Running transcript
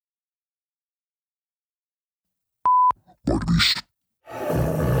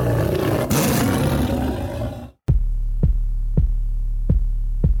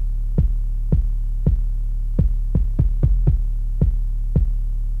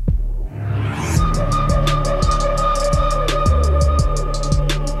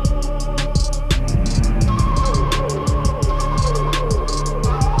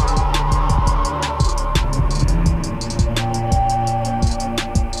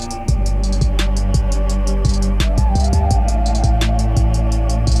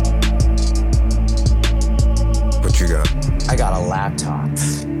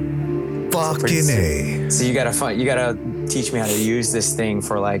So you gotta teach me how to use this thing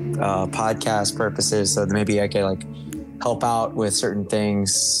for like podcast purposes, so that maybe I can like help out with certain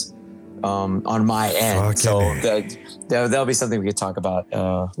things on my end. That'll be something we could talk about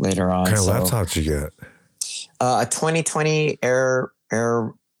later on. What kind of laptop did you get? A 2020 Mac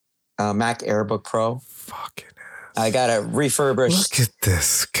AirBook Pro. Fucking ass. I got a refurbished. Look at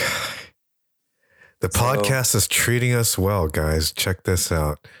this guy. The podcast is treating us well, guys. Check this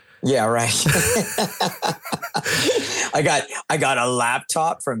out. Yeah, right. I got a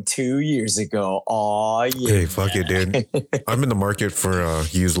laptop from 2 years ago. Oh yeah. Hey, fuck it, dude. I'm in the market for a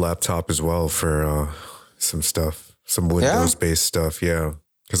used laptop as well for some stuff, some Windows-based stuff. Yeah,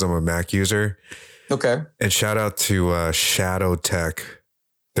 because I'm a Mac user. Okay. And shout out to Shadow Tech.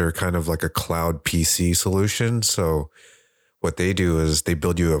 They're kind of like a cloud PC solution. So what they do is they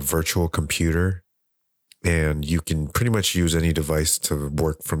build you a virtual computer. And you can pretty much use any device to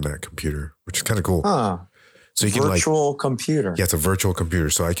work from that computer, which is kind of cool. So you can virtual computer. Yeah, it's a virtual computer.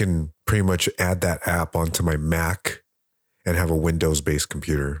 So I can pretty much add that app onto my Mac and have a Windows-based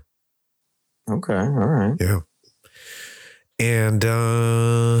computer. Okay, all right. Yeah. And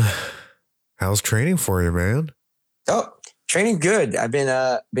how's training for you, man? Oh, training good. I've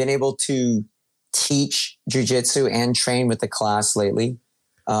been able to teach jiu-jitsu and train with the class lately.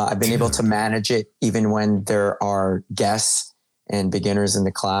 I've been able to manage it even when there are guests and beginners in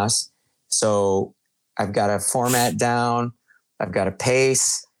the class. So I've got a format down. I've got a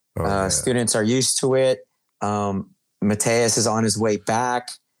pace. Students are used to it. Mateus is on his way back.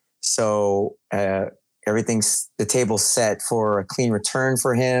 So the table's set for a clean return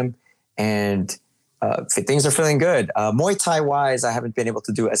for him. And things are feeling good. Muay Thai wise, I haven't been able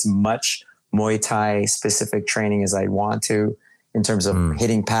to do as much Muay Thai specific training as I want to, in terms of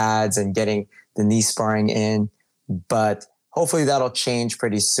hitting pads and getting the knee sparring in. But hopefully that'll change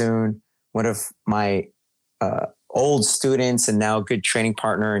pretty soon. One of my old students and now good training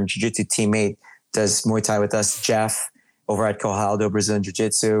partner and jiu-jitsu teammate does Muay Thai with us, Jeff, over at Cojaldo Brazilian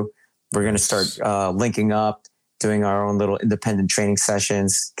Jiu-Jitsu. We're going to start linking up, doing our own little independent training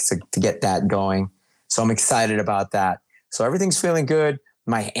sessions to get that going. So I'm excited about that. So everything's feeling good.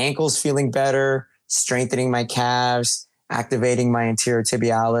 My ankle's feeling better, strengthening my calves, activating my anterior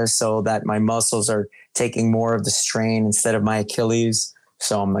tibialis so that my muscles are taking more of the strain instead of my Achilles.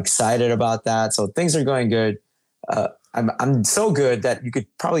 So I'm excited about that. So things are going good. I'm so good that you could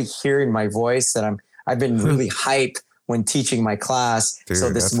probably hear in my voice that I've been really hyped when teaching my class. Dude, so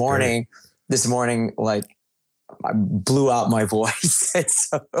this morning, like I blew out my voice.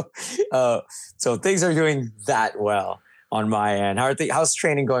 So things are doing that well on my end. How's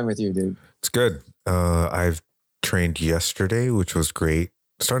training going with you, dude? It's good. I've trained yesterday, which was great.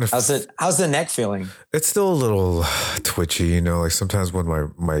 How's the neck feeling? It's still a little twitchy, like sometimes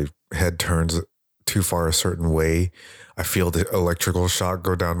when my head turns too far a certain way, I feel the electrical shock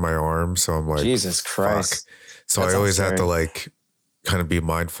go down my arm. So I'm like, Jesus Christ. Fuck. So I always have to like kind of be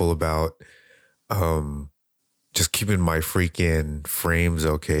mindful about just keeping my freaking frames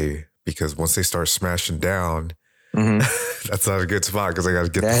okay, because once they start smashing down, that's not a good spot because I got to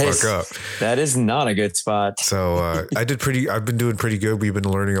get the fuck up. That is not a good spot. So I've been doing pretty good. We've been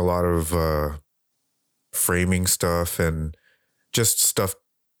learning a lot of framing stuff and just stuff,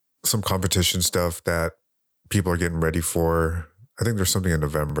 some competition stuff that people are getting ready for. I think there's something in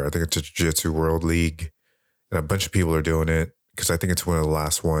November. I think it's a Jiu-Jitsu World League and a bunch of people are doing it because I think it's one of the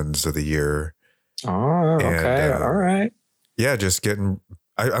last ones of the year. Oh, okay. All right. Yeah, just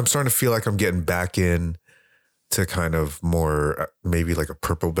I'm starting to feel like I'm getting back in to kind of more maybe like a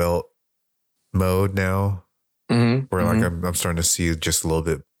purple belt mode now, where like I'm starting to see just a little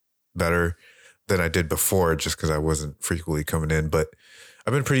bit better than I did before, just because I wasn't frequently coming in. But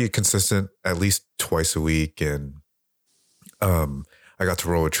I've been pretty consistent, at least twice a week, and I got to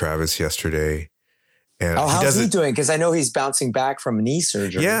roll with Travis yesterday. And how's he doing? Because I know he's bouncing back from knee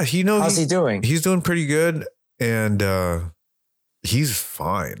surgery. Yeah, how's he doing? He's doing pretty good, and he's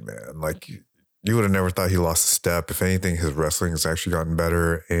fine, man. Like, you would have never thought he lost a step. If anything, his wrestling has actually gotten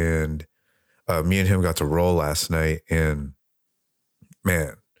better. And me and him got to roll last night, and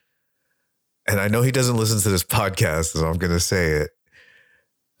man, and I know he doesn't listen to this podcast, so I'm going to say it.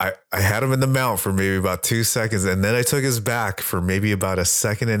 I had him in the mount for maybe about 2 seconds, and then I took his back for maybe about a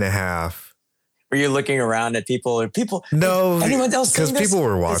second and a half. Were you looking around at people? Or people? No, anyone else? Because people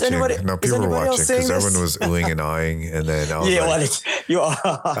were watching. People were watching because everyone was oohing and eyeing, and then I was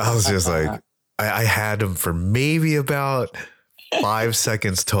I was just like, I had him for maybe about 5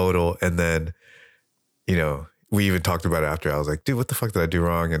 seconds total, and then, you know, we even talked about it after. I was like, dude, what the fuck did I do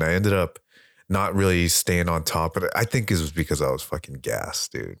wrong? And I ended up not really staying on top, but I think it was because I was fucking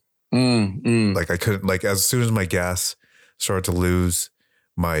gassed, dude. Like I couldn't, like as soon as my gas started to lose,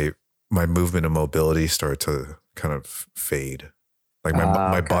 my movement and mobility started to kind of fade. Like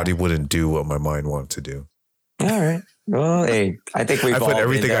my body wouldn't do what my mind wanted to do. All right. Well, hey, I think I put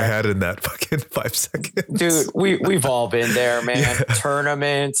everything I had in that fucking 5 seconds. Dude, we've all been there, man. Yeah.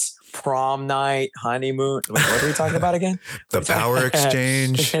 Tournaments, prom night, honeymoon. What are we talking about again? The power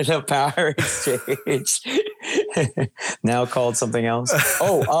exchange. The power exchange. Now called something else.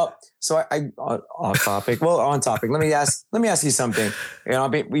 So I off topic. Well, on topic. Let me ask you something. You know,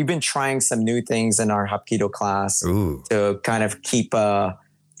 we've been trying some new things in our Hapkido class to kind of keep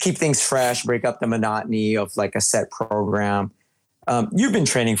things fresh, break up the monotony of like a set program. You've been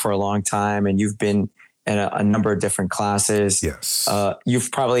training for a long time, and you've been in a number of different classes. Yes.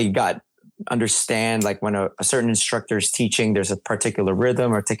 You've probably understand like when a certain instructor is teaching, there's a particular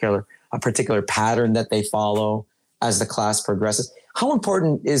rhythm, a particular pattern that they follow as the class progresses. How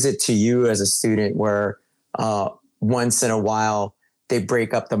important is it to you as a student where once in a while they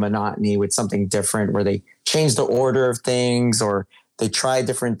break up the monotony with something different, where they change the order of things, or they try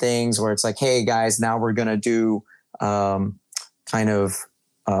different things, where it's like, hey guys, now we're going to do kind of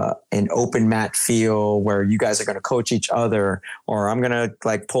an open mat feel where you guys are going to coach each other, or I'm going to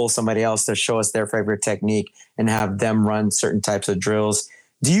like pull somebody else to show us their favorite technique and have them run certain types of drills.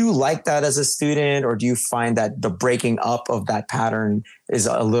 Do you like that as a student, or do you find that the breaking up of that pattern is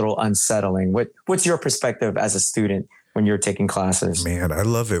a little unsettling? What's your perspective as a student when you're taking classes? Man, I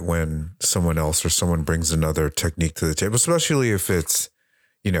love it when someone else or someone brings another technique to the table, especially if it's,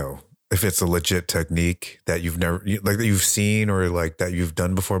 you know, if it's a legit technique that you've never, like that you've seen or like that you've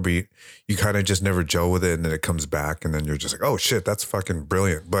done before, but you kind of just never gel with it, and then it comes back, and then you're just like, oh shit, that's fucking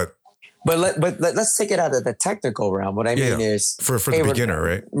brilliant. But let's take it out of the technical realm. What I mean is for the beginner,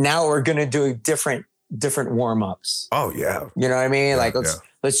 right? Now we're gonna do different warm ups. Oh yeah, you know what I mean? Like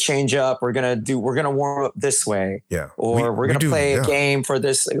let's change up. We're gonna warm up this way. Yeah, or we're gonna play a game for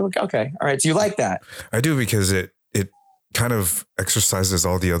this. Okay, all right. So you like that? I do, because it kind of exercises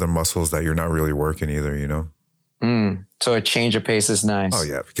all the other muscles that you're not really working either, you know? So a change of pace is nice. Oh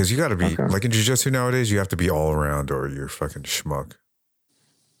yeah, because you got to be like in jiu-jitsu nowadays, you have to be all around or you're fucking schmuck.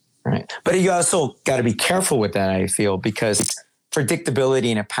 Right. But you also got to be careful with that, I feel, because predictability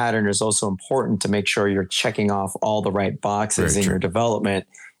in a pattern is also important to make sure you're checking off all the right boxes in your development.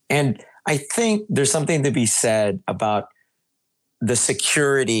 And I think there's something to be said about the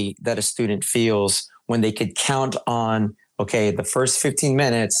security that a student feels when they could count on, okay, the first 15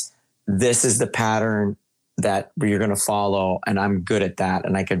 minutes, this is the pattern that you're going to follow, and I'm good at that,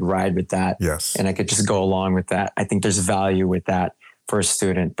 and I could ride with that. Yes. And I could just go along with that. I think there's value with that for a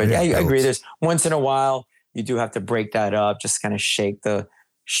student. But I agree. There's once in a while you do have to break that up, just kind of shake the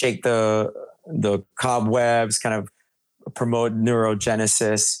cobwebs, kind of promote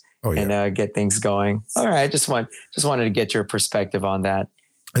neurogenesis and get things going. All right. Just wanted to get your perspective on that.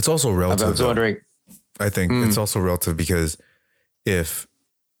 It's also relative. I was wondering. I think it's also relative, because if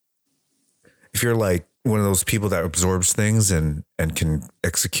you're like one of those people that absorbs things and can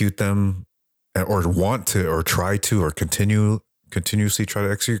execute them, or want to, or try to, or continuously try to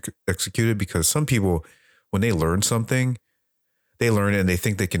execute it, because some people, when they learn something, they learn it and they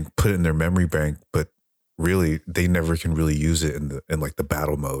think they can put it in their memory bank, but really they never can really use it in like the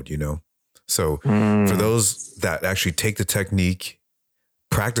battle mode, you know? So for those that actually take the technique,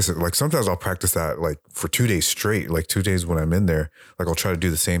 practice it. Like sometimes I'll practice that like for 2 days straight, like 2 days when I'm in there, like I'll try to do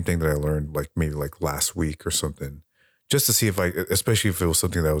the same thing that I learned like maybe like last week or something, just to see especially if it was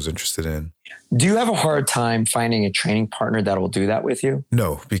something that I was interested in. Do you have a hard time finding a training partner that will do that with you?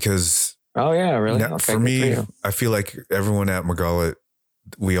 No, because oh yeah, really? For me, I feel like everyone at Magalit,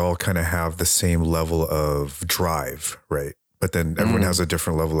 we all kind of have the same level of drive, right? But then everyone has a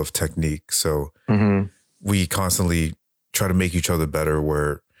different level of technique. So we constantly try to make each other better,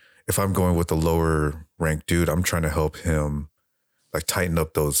 where if I'm going with a lower ranked dude, I'm trying to help him like tighten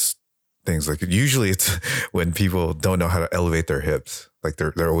up those things. Like usually it's when people don't know how to elevate their hips, like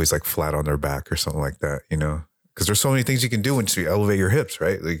they're always like flat on their back or something like that, you know? Because there's so many things you can do once you elevate your hips,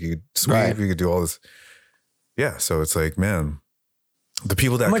 right? Like you could sweep, you could do all this. Yeah. So it's like, man, the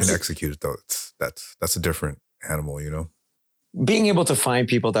people that can execute it though, that's a different animal, you know? Being able to find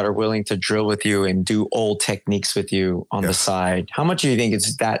people that are willing to drill with you and do old techniques with you on the side, how much do you think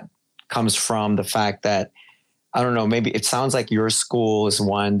that comes from the fact that, I don't know, maybe it sounds like your school is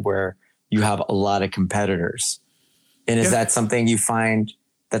one where you have a lot of competitors. And is that something you find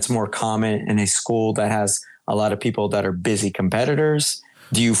that's more common in a school that has a lot of people that are busy competitors?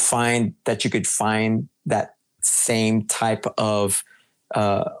 Do you find that you could find that same type of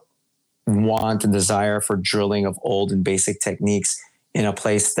want and desire for drilling of old and basic techniques in a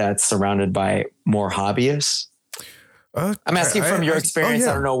place that's surrounded by more hobbyists? I'm asking from your experience.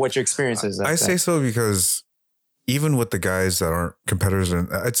 I don't know what your experience is. I say so because even with the guys that aren't competitors,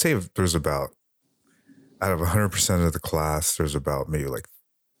 and I'd say there's about, out of 100% of the class, there's about maybe like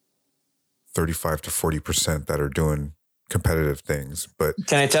 35 to 40% that are doing competitive things. But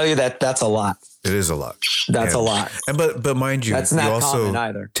can I tell you that that's a lot? It is a lot. That's a lot. And but mind you, that's not you also common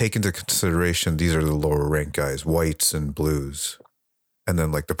either. Take into consideration these are the lower ranked guys, whites and blues, and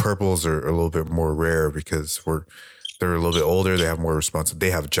then like the purples are a little bit more rare because they're a little bit older. They have more responsibility.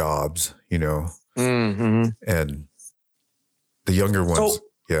 They have jobs, you know. Mm-hmm. And the younger ones,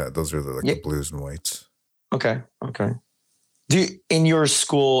 those are the blues and whites. Okay. In your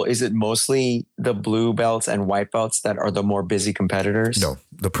school, is it mostly the blue belts and white belts that are the more busy competitors? No,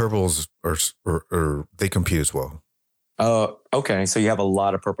 the purples are they compete as well. Oh, okay. So you have a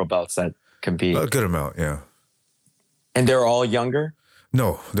lot of purple belts that compete. A good amount, yeah. And they're all younger?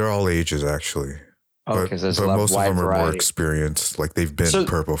 No, they're all ages actually. Okay, so but most of them are more experienced. Like they've been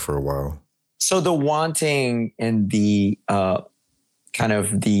purple for a while. So the wanting and the kind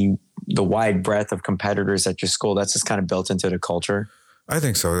of the wide breadth of competitors at your school, that's just kind of built into the culture? I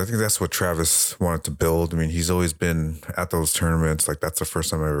think so. I think that's what Travis wanted to build. I mean, he's always been at those tournaments. Like that's the first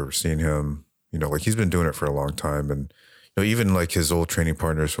time I've ever seen him. You know, like he's been doing it for a long time. And, you know, even like his old training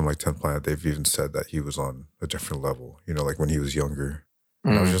partners from like 10th Planet, they've even said that he was on a different level, you know, like when he was younger.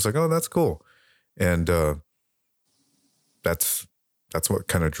 And I was just like, oh, that's cool. And that's what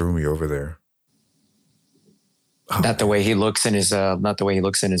kind of drew me over there. Not the way he looks in his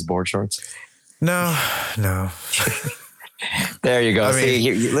board shorts. No. There you go. I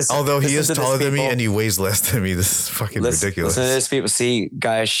mean, although he is taller than me and he weighs less than me, this is fucking ridiculous. Listen to this, people. See,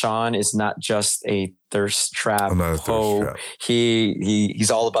 guys, Sean is not just a thirst trap. I'm not a thirst trap. He's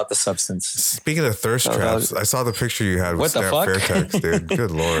all about the substance. Speaking of thirst traps, I saw the picture you had with Stan Fairtex, dude.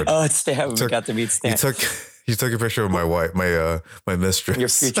 Good Lord. Oh, it's Stan. We got to meet Stan. You took a picture of my wife, my mistress. Your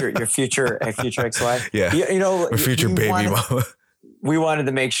future ex-wife. Yeah. You know, my future baby mama. We wanted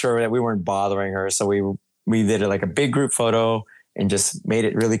to make sure that we weren't bothering her, so we did like a big group photo and just made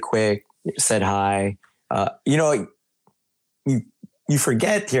it really quick. Said hi. You know, you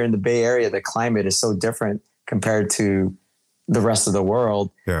forget here in the Bay Area, the climate is so different compared to the rest of the world.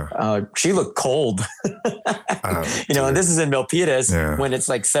 Yeah. She looked cold, you know, and this is in Milpitas when it's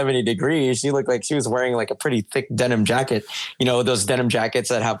like 70 degrees. She looked like she was wearing like a pretty thick denim jacket, you know, those denim jackets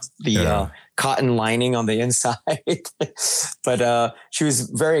that have the cotton lining on the inside. But she was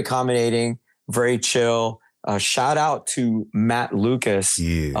very accommodating, very chill. Shout out to Matt Lucas.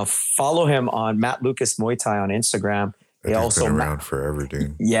 Yeah. Follow him on Matt Lucas Muay Thai on Instagram. He also been around forever,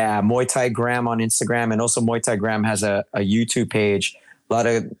 dude. Yeah, Muay Thai Graham on Instagram, and also Muay Thai Graham has a YouTube page. A lot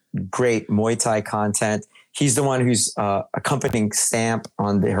of great Muay Thai content. He's the one who's accompanying Stamp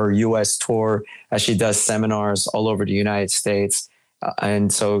on her U.S. tour as she does seminars all over the United States.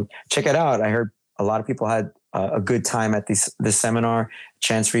 And so check it out. I heard a lot of people had a good time at this seminar.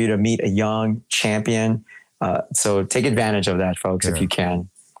 Chance for you to meet a young champion. So take advantage of that, folks, if you can.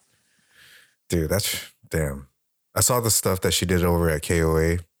 Dude, that's damn. I saw the stuff that she did over at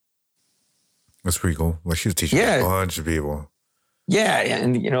KOA. That's pretty cool. Like she was teaching a bunch of people. Yeah,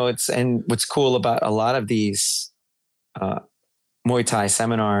 and you know, and what's cool about a lot of these Muay Thai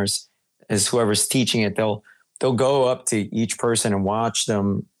seminars is whoever's teaching it, they'll go up to each person and watch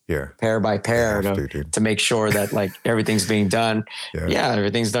them pair by pair to make sure that like everything's being done.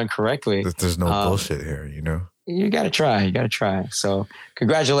 Everything's done correctly. There's no bullshit here, you know. You got to try. So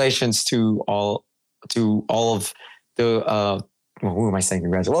congratulations to all of the who am I saying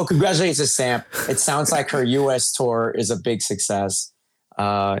congratulations? Well, congratulations, Sam. It sounds like her US tour is a big success.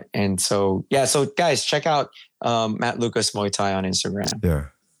 And so guys, check out Matt Lucas Muay Thai on Instagram.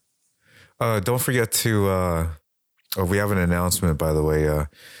 Yeah. Don't forget to we have an announcement, by the way.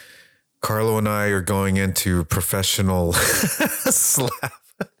 Carlo and I are going into professional slapping.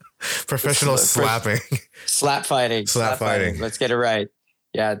 Slap fighting. Slap fighting. Let's get it right.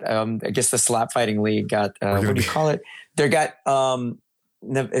 Yeah. I guess the slap fighting league got, what do you call it? They got,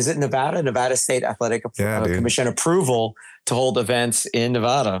 is it Nevada State Athletic Commission approval to hold events in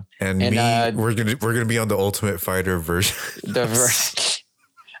Nevada. And we're gonna be on the Ultimate Fighter version.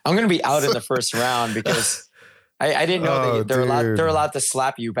 I'm gonna be out in the first round because I didn't know they're allowed to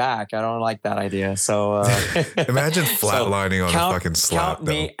slap you back. I don't like that idea. So imagine flatlining on a fucking slap.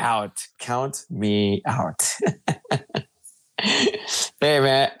 Count me out. Hey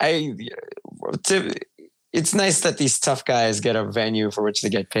man, it's nice that these tough guys get a venue for which to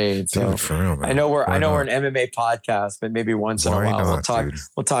get paid. So dude, for real, man. I know we're an MMA podcast, but maybe once in a while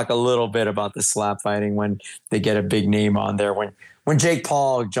we'll talk a little bit about the slap fighting when they get a big name on there. When Jake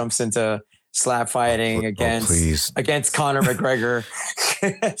Paul jumps into slap fighting against Conor McGregor,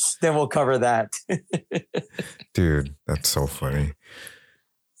 then we'll cover that. Dude, that's so funny.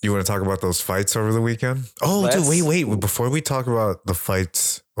 You want to talk about those fights over the weekend? Oh, dude, wait. Before we talk about the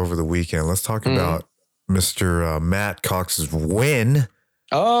fights over the weekend, let's talk about Mr. Matt Cox's win.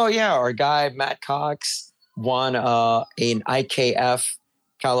 Oh, yeah. Our guy, Matt Cox, won an IKF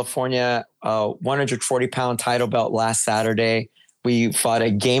California 140-pound title belt last Saturday. We fought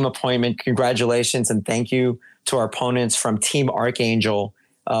a game appointment. Congratulations and thank you to our opponents from Team Archangel,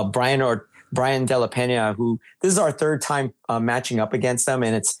 Brian De La Pena, who this is our third time matching up against them.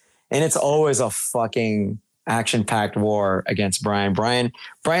 And it's always a fucking action-packed war against Brian.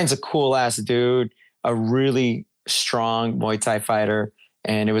 Brian's a cool ass dude, a really strong Muay Thai fighter.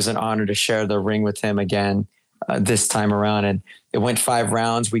 And it was an honor to share the ring with him again this time around. And it went 5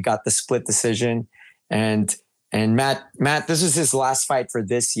 rounds. We got the split decision. And Matt, this is his last fight for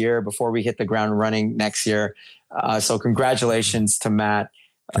this year before we hit the ground running next year. So congratulations to Matt.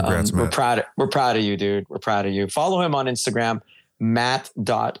 Congrats, Matt. We're proud of you, dude. We're proud of you. Follow him on Instagram,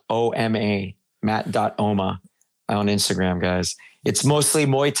 matt.oma, matt.oma on Instagram, guys. It's mostly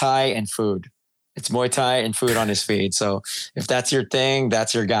Muay Thai and food. It's Muay Thai and food on his feed. So if that's your thing,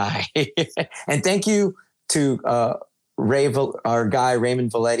 that's your guy. And thank you to our guy,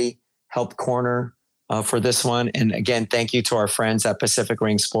 Raymond Valetti, helped corner for this one. And again, thank you to our friends at Pacific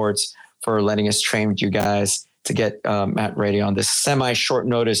Ring Sports for letting us train with you guys to get Matt ready on this semi-short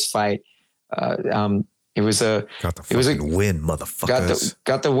notice fight. It was a win, motherfuckers.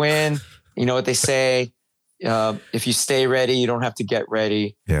 Got the win. You know what they say? If you stay ready, you don't have to get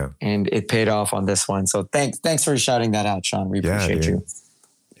ready. Yeah. And it paid off on this one. So thanks for shouting that out, Sean. We appreciate you.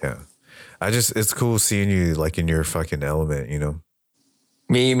 Yeah. It's cool seeing you like in your fucking element, you know?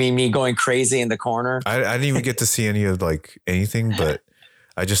 Me going crazy in the corner. I didn't even get to see any of like anything, but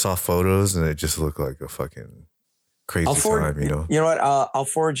I just saw photos and it just looked like a fucking crazy time, you know? You know what? I'll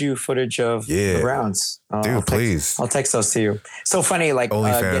forward you footage of the rounds. Dude, please. I'll text those to you. So funny, like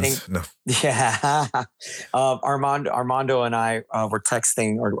Armando and I were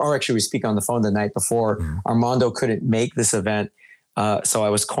texting, or actually we speak on the phone the night before. Mm-hmm. Armando couldn't make this event. So I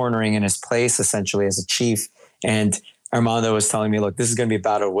was cornering in his place essentially as a chief. And Armando was telling me, look, this is going to be a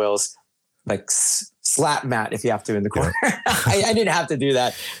battle of wills. Like slap Matt if you have to in the corner. Yeah. I didn't have to do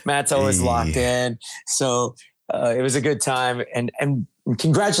that. Matt's always locked in. So it was a good time. And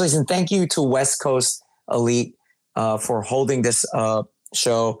congratulations. Thank you to West Coast Elite for holding this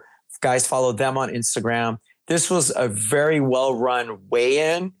show. Guys, follow them on Instagram. This was a very well-run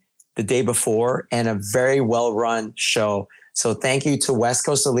weigh-in the day before and a very well-run show. So thank you to West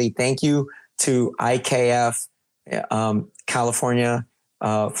Coast Elite. Thank you to IKF California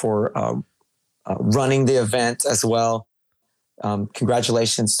for running the event as well.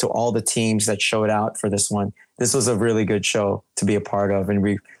 Congratulations to all the teams that showed out for this one. This was a really good show to be a part of, and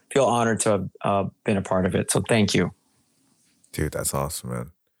we feel honored to have been a part of it. So thank you. Dude, that's awesome,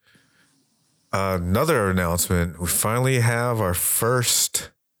 man. Another announcement. We finally have our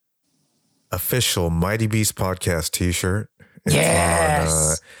first official Mighty Beast podcast t-shirt. It's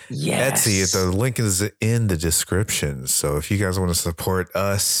on Etsy. The link is in the description. So if you guys want to support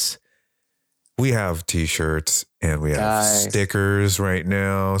us, we have t-shirts and we have stickers right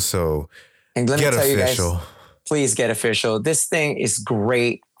now. So and let me tell official. You guys, please get official. This thing is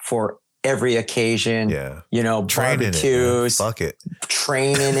great for every occasion. Yeah. You know, barbecues. Fuck it.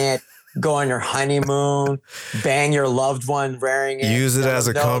 Training it. Go on your honeymoon, bang your loved one wearing it. Use it as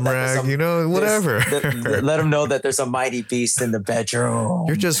a cum rag, whatever. Let them know that there's a mighty beast in the bedroom.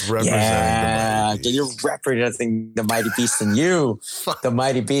 You're just representing the you're representing the mighty beast in you, the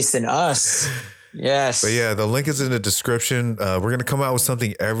mighty beast in us. Yes. But yeah, the link is in the description. We're going to come out with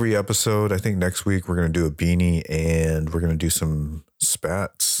something every episode. I think next week we're going to do a beanie and we're going to do some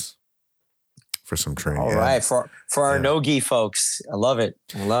spats for some training. All right. For our no-gi folks. I love it.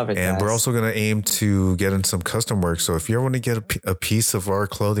 I love it. And guys. we're also going to aim to get in some custom work. So if you ever want to get a piece of our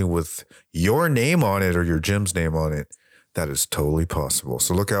clothing with your name on it or your gym's name on it, that is totally possible.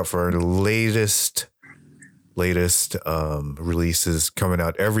 So look out for our latest releases coming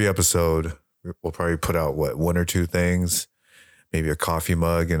out every episode. We'll probably put out one or two things, maybe a coffee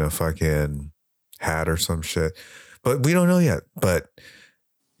mug and a fucking hat or some shit, but we don't know yet. But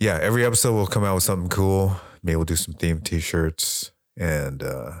yeah, every episode will come out with something cool. Maybe we'll do some themed t-shirts and,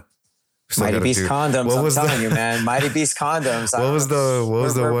 Mighty Beast condoms. I'm telling you, man. Mighty Beast condoms. What was the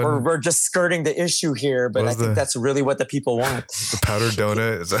one? We're just skirting the issue here, but I think that's really what the people want. The powdered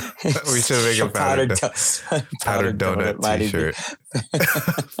donut. We should make a powdered donut t-shirt.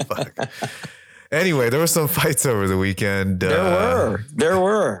 Fuck. Anyway, there were some fights over the weekend. There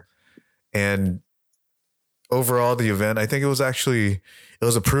were. And overall, the event, I think it was a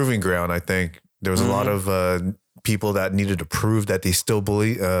proving ground. I think there was a lot of people that needed to prove that they still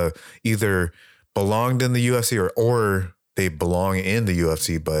believe either belonged in the UFC or they belong in the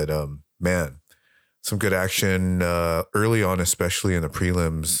UFC. But man, some good action early on, especially in the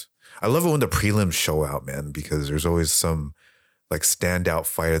prelims. I love it when the prelims show out, man, because there's always some like standout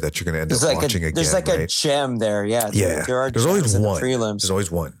fighter that you're going to end up watching again. There's a gem there. Yeah. There's always one. There's always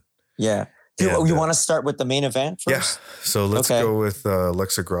one. Yeah. You want to start with the main event first? Yeah. So let's go with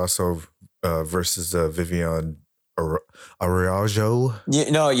Alexa Grasso versus Viviane Araujo.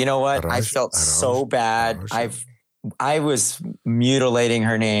 You know what? I felt so bad. I was mutilating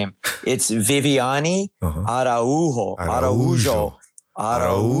her name. It's Viviane Araujo.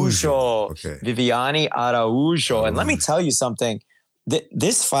 Okay. Viviane Araujo. And let me tell you something.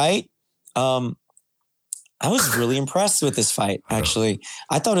 This fight, I was really impressed with this fight, actually.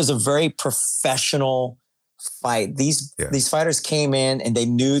 I thought it was a very professional fight. These fighters came in and they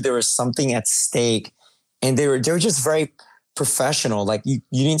knew there was something at stake. And they were just very professional. Like you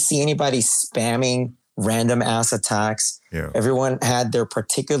didn't see anybody spamming random ass attacks. Yeah. Everyone had their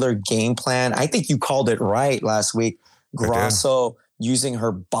particular game plan. I think you called it right last week. Grasso using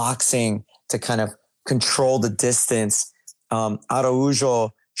her boxing to kind of control the distance.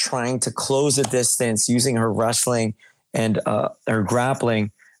 Araujo trying to close the distance using her wrestling and her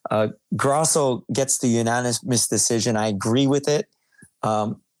grappling. Grasso gets the unanimous decision. I agree with it.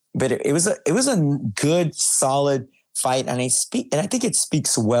 But it was a good, solid fight, and I think it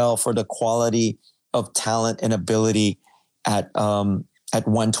speaks well for the quality of talent and ability at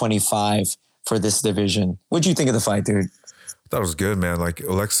 125 for this division. What'd you think of the fight, dude? That was good, man. Like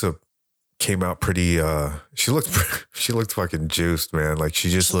Alexa came out pretty. She looked fucking juiced, man. Like she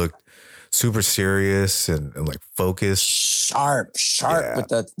just looked super serious and like focused, sharp with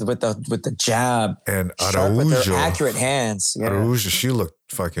the jab, and Araujo with her accurate hands. Yeah. Araujo, she looked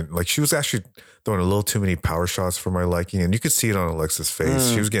fucking like she was actually throwing a little too many power shots for my liking, and you could see it on Alexa's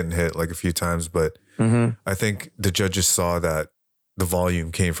face. She was getting hit like a few times, but I think the judges saw that the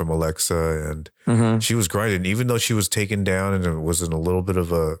volume came from Alexa, and she was grinding, even though she was taken down and it was in a little bit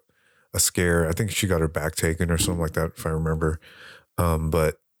of a scare. I think she got her back taken or something like that, if I remember.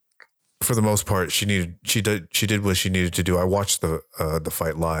 But for the most part, she did what she needed to do. I watched the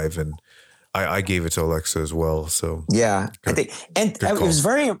fight live, and I gave it to Alexa as well. So yeah, I think, and I was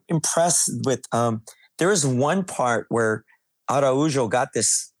very impressed with. There was one part where Araujo got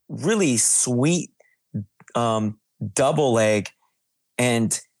this really sweet double leg,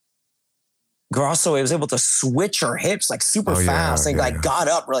 and Grasso was able to switch her hips like super fast and like got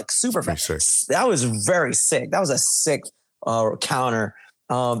up like super fast. That was very sick. That was a sick counter.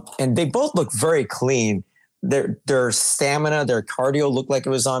 And they both look very clean. Their stamina, their cardio looked like it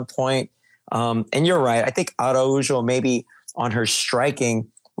was on point. And you're right. I think Araujo maybe on her striking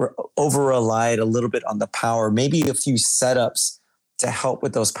over-relied a little bit on the power. Maybe a few setups to help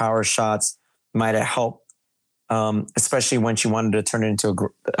with those power shots might have helped, especially when she wanted to turn it into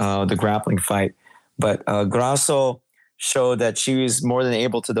the grappling fight. But Grasso showed that she was more than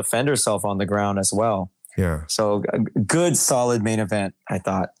able to defend herself on the ground as well. Yeah. So a good, solid main event, I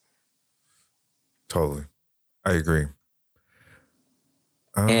thought. Totally. I agree.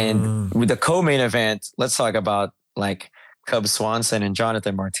 And with the co-main event, let's talk about like Cub Swanson and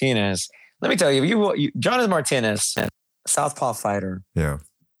Jonathan Martinez. Let me tell you, Jonathan Martinez, southpaw fighter. Yeah.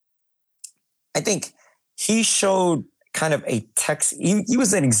 I think he showed kind of he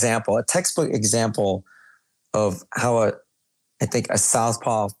was an example, a textbook example of how I think a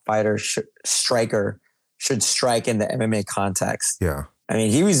southpaw fighter striker should strike in the MMA context. Yeah. I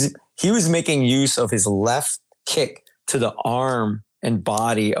mean, he was making use of his left kick to the arm and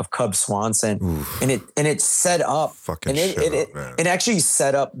body of Cub Swanson. Oof. And it set up, Fucking it actually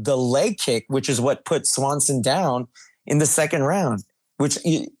set up the leg kick, which is what put Swanson down in the second round,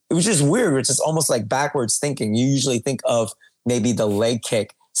 it was just weird. Which is almost like backwards thinking. You usually think of maybe the leg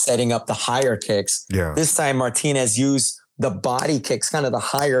kick setting up the higher kicks. Yeah. This time Martinez used the body kicks, kind of the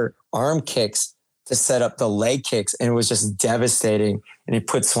higher arm kicks, to set up the leg kicks, and it was just devastating. And it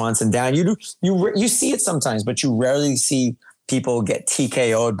put Swanson down. You see it sometimes, but you rarely see people get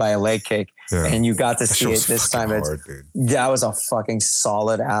TKO'd by a leg kick. Yeah. And you got to see it this time. That was a fucking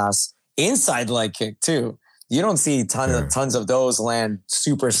solid ass inside leg kick too. You don't see tons of those land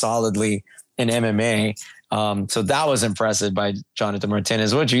super solidly in MMA. So that was impressive by Jonathan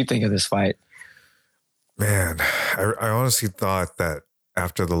Martinez. What do you think of this fight? Man, I honestly thought that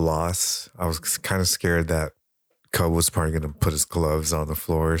after the loss, I was kind of scared that Cub was probably going to put his gloves on the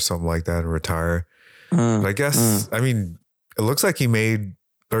floor or something like that and retire. But I guess, I mean, it looks like he made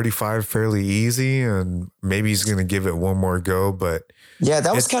 35 fairly easy, and maybe he's going to give it one more go. But yeah,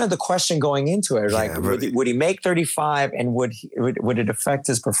 that was kind of the question going into it. Like, would he make 35, and would it affect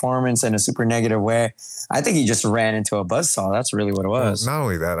his performance in a super negative way? I think he just ran into a buzzsaw. That's really what it was. Well, not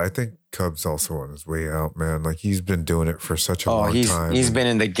only that, I think Cub's also on his way out, man. Like, he's been doing it for such a long time. He's been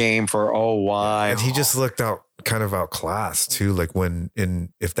in the game for a while. And he just looked outclassed too. Like,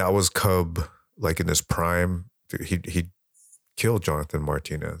 if that was Cub, like in his prime, he'd kill Jonathan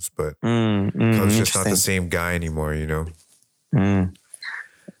Martinez, but Cub's just not the same guy anymore, you know?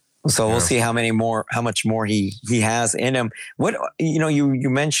 So we'll see how much more he has in him. What, you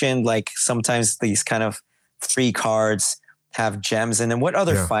mentioned like sometimes these kind of free cards have gems in them. What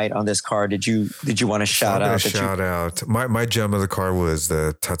other fight on this card did you want to shout out? My gem of the card was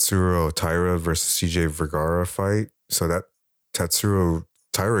the Tatsuro Taira versus CJ Vergara fight. So that Tatsuro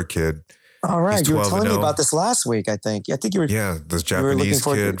Taira kid. All right. You were telling me about this last week, I think. I think you were. Yeah. This Japanese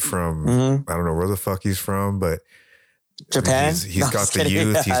kid from, I don't know where the fuck he's from, but Japan. He's got the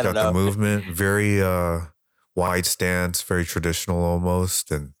youth. He's got the movement. Very wide stance, very traditional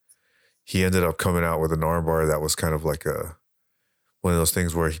almost. And he ended up coming out with an armbar that was kind of like one of those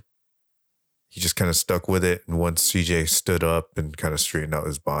things where he just kind of stuck with it. And once CJ stood up and kind of straightened out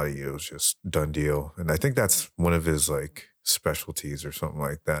his body, it was just done deal. And I think that's one of his like specialties or something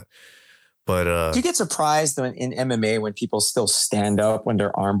like that. But do you get surprised in MMA when people still stand up when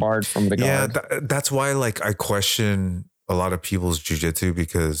they're armbarred from the guard? Yeah, that's why like I question a lot of people's jiu-jitsu,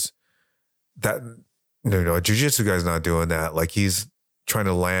 because a jiu-jitsu guy's not doing that. Like, he's trying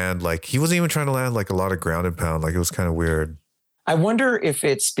to land, like he wasn't even trying to land like a lot of ground and pound. Like, it was kind of weird. I wonder if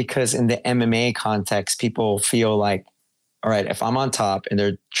it's because in the MMA context, people feel like, all right, if I'm on top and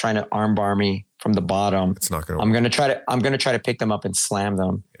they're trying to armbar me from the bottom, it's not going to. I'm gonna try to pick them up and slam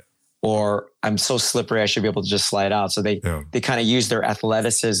them. Yeah. Or I'm so slippery, I should be able to just slide out. So they kind of use their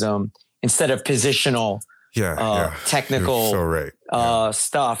athleticism instead of positional, technical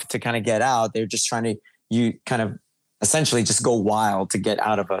stuff to kind of get out. They're just trying to kind of essentially just go wild to get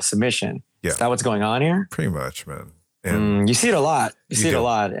out of a submission. Yeah. Is that what's going on here? Pretty much, man. And you see it a lot. You see it a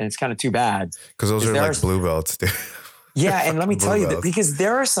lot, and it's kind of too bad. Because those are like blue belts, dude. Yeah, and let me tell you that, because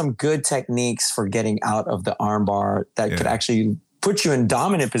there are some good techniques for getting out of the armbar that could actually put you in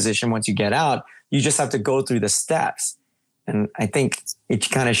dominant position once you get out. You just have to go through the steps. And I think it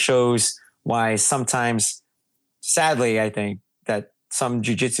kind of shows why sometimes, sadly, I think that some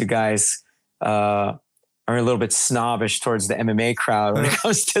jiu-jitsu guys are a little bit snobbish towards the MMA crowd when it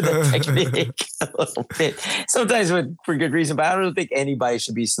comes to the technique a little bit. Sometimes for good reason, but I don't think anybody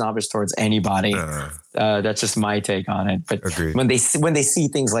should be snobbish towards anybody. That's just my take on it. But agreed. when they see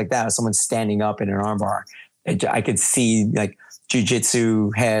things like that, someone standing up in an armbar, I could see like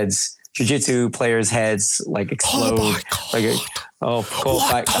jiu-jitsu players' heads like explode. Oh my God.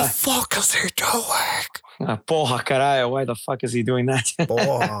 What the fuck is he doing? Porra, caralho, why the fuck is he doing that?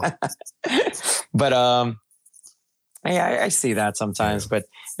 But I see that sometimes, but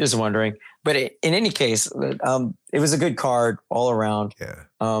just wondering. But in any case, it was a good card all around. Yeah.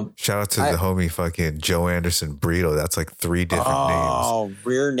 Shout out to the homie fucking Joe Anderson Brito. That's like 3 different names. Oh,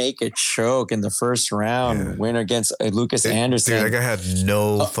 rear naked choke in the first round. Win against Lucas Anderson. Dude, that guy had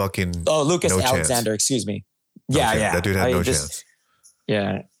no fucking. Oh, Lucas no Alexander, chance. Excuse me. Yeah. That dude had no chance.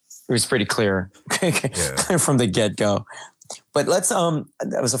 Yeah. It was pretty clear from the get-go. But let's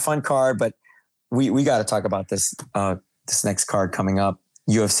that was a fun card, but we got to talk about this next card coming up,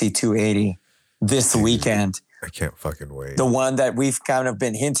 UFC 280 this weekend. I can't fucking wait. The one that we've kind of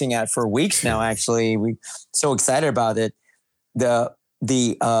been hinting at for weeks now, actually. We're so excited about it. It's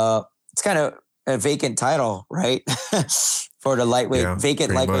kind of a vacant title, right? For the lightweight,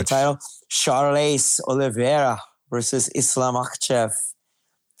 vacant lightweight title. Charles Oliveira versus Islam Makhachev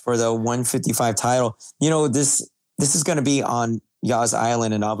for the 155 title. This is going to be on Yas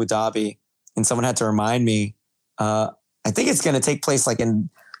Island in Abu Dhabi, and someone had to remind me. I think it's going to take place like in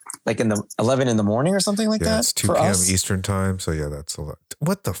the 11 in the morning or something like that. It's 2 p.m. Eastern time. So yeah, that's a lot.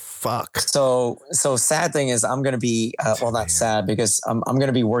 What the fuck? So sad thing is I'm going to be, not sad because I'm going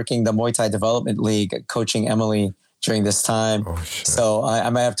to be working the Muay Thai Development League, coaching Emily during this time. Oh, shit. So I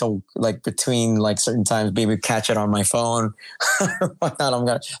might have to between certain times, maybe catch it on my phone or whatnot. I'm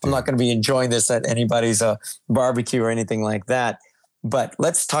not going to be enjoying this at anybody's barbecue or anything like that. But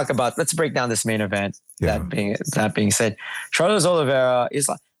let's break down this main event. Yeah. That being said, Charles Oliveira is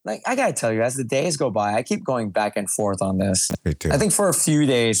I got to tell you, as the days go by, I keep going back and forth on this. Me too. I think for a few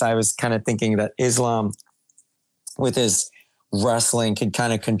days, I was kind of thinking that Islam, with his wrestling, could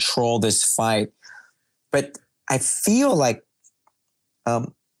kind of control this fight. But I feel like,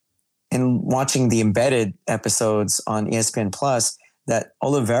 in watching the embedded episodes on ESPN Plus, that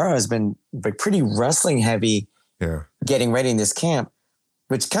Oliveira has been pretty wrestling heavy, getting ready in this camp,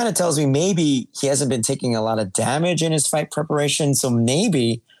 which kind of tells me maybe he hasn't been taking a lot of damage in his fight preparation. So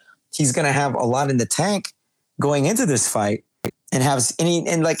maybe he's going to have a lot in the tank going into this fight and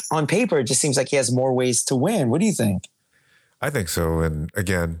on paper, it just seems like he has more ways to win. What do you think? I think so. And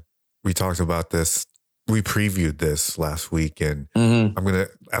again, we talked about this. We previewed this last week, and I'm going to,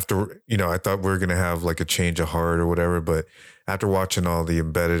 after, I thought we were going to have like a change of heart or whatever, but after watching all the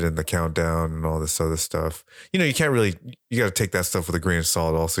embedded and the countdown and all this other stuff, you can't really, you got to take that stuff with a grain of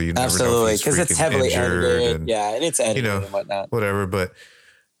salt also. You never know if because it's heavily edited. And it's edited and whatnot. Whatever. But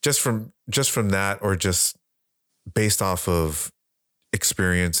just from that, or just based off of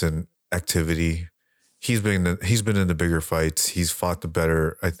experience and activity, he's been in the bigger fights. He's fought the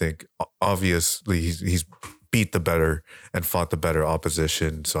better. I think obviously he's beat the better and fought the better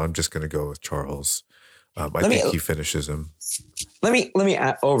opposition. So I'm just going to go with Charles. I think he finishes him. Let me.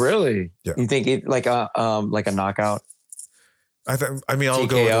 Oh, really? Yeah. You think it like a knockout? I'll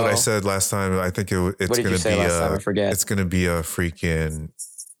go with what I said last time. I think it's going to be I forget. It's going to be a freaking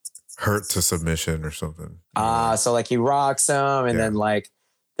hurt to submission or something. So he rocks him, and then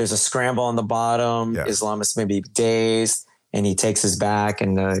there's a scramble on the bottom. Yeah. Islam is maybe dazed, and he takes his back,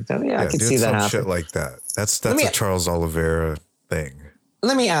 and I can see that happen. Shit like that. That's a Charles Oliveira thing.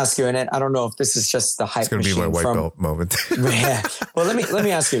 Let me ask you, and I don't know if this is just the hype. It's going to be my white belt moment. Yeah. Well, let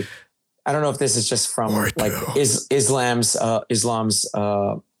me ask you. I don't know if this is just from Islam's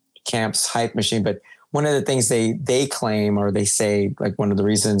camp's hype machine, but one of the things they claim, or they say, one of the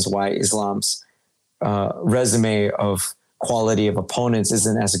reasons why Islam's resume of quality of opponents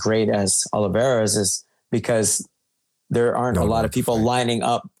isn't as great as Oliveira's is because there aren't a lot of people lining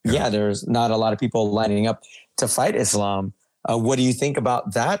up. Yeah, there's not a lot of people lining up to fight Islam. What do you think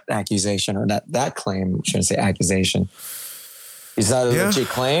about that accusation, or that claim? I shouldn't say accusation. Is that a legit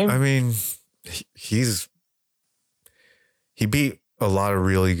claim? I mean, he beat a lot of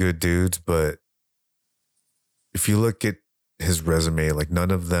really good dudes, but if you look at his resume,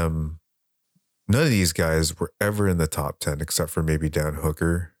 none of these guys were ever in the top 10 except for maybe Dan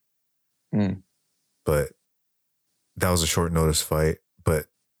Hooker. But that was a short notice fight. But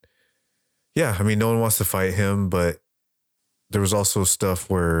yeah, I mean, no one wants to fight him, but there was also stuff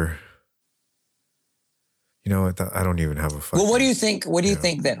where, I don't even have a fight. Well, what do you think? What do you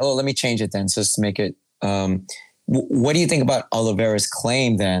think that, let me change it then, so just to make it, what do you think about Oliveira's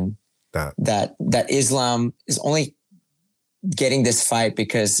claim then that Islam is only getting this fight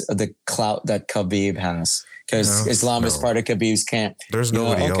because of the clout that Khabib has? Because Islam is part of Khabib's camp. There's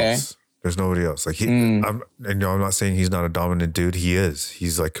nobody else. There's nobody else. I'm not saying he's not a dominant dude. He is.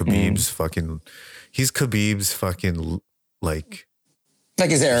 He's like Khabib's he's Khabib's fucking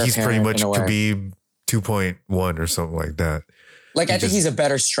his heir. He's pretty much Khabib 2.1 or something like that. I think he's a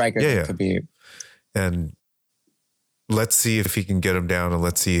better striker than Khabib. And let's see if he can get him down, and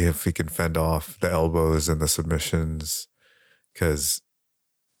let's see if he can fend off the elbows and the submissions. Because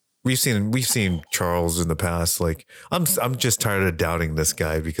we've seen Charles in the past. I'm just tired of doubting this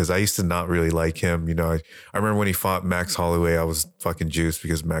guy, because I used to not really like him. I remember when he fought Max Holloway, I was fucking juiced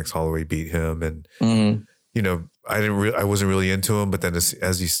because Max Holloway beat him, and I wasn't really into him. But then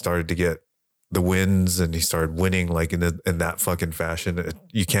as he started to get the wins and he started winning in that fucking fashion,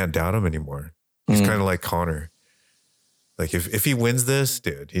 you can't doubt him anymore. He's kind of like Conor. If he wins this,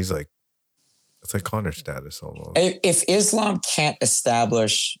 dude, he's it's like Conor status almost. If Islam can't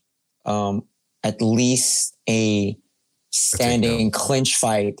establish at least a standing clinch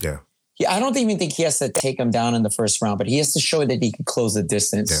fight, I don't even think he has to take him down in the first round, but he has to show that he can close the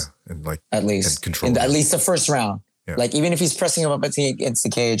distance. Yeah, and at least and control at least the first round. Yeah. Even if he's pressing him up against the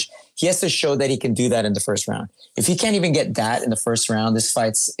cage, he has to show that he can do that in the first round. If he can't even get that in the first round, this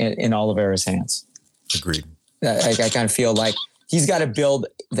fight's in Oliveira's hands. Agreed. I kind of feel like he's got to build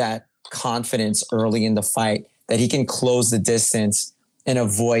that confidence early in the fight that he can close the distance and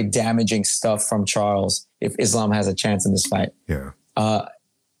avoid damaging stuff from Charles if Islam has a chance in this fight. Yeah.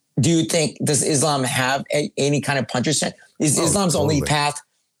 Do you think, does Islam have any kind of puncher's chance? Is Islam's totally. Only path?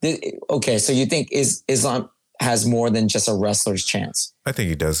 Okay, so you think Islam has more than just a wrestler's chance? I think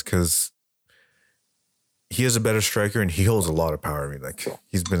he does because he is a better striker and he holds a lot of power. I mean, like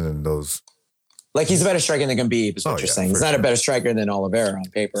he's been in those. Like he's a better striker than Khabib is what you're saying. He's not a better striker than Oliveira on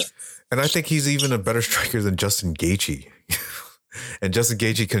paper. And I think he's even a better striker than Justin Gaethje. And Justin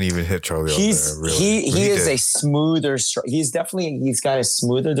Gaethje couldn't even hit Charlie Oliveira. Really. He is a smoother. He's got a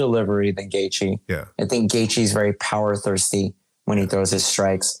smoother delivery than Gaethje. Yeah, I think Gaethje's very power thirsty when he throws his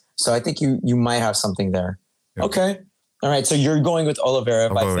strikes. So I think you might have something there. Yeah. Okay, all right. So you're going with Oliveira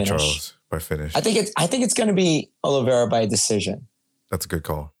by finish. Charles by finish. I think it's going to be Oliveira by decision. That's a good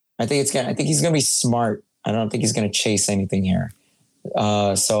call. I think he's going to be smart. I don't think he's going to chase anything here.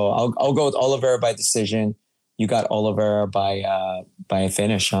 So I'll go with Oliveira by decision. You got Oliveira by a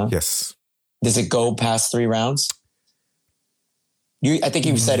finish, huh? Yes. Does it go past 3 rounds? I think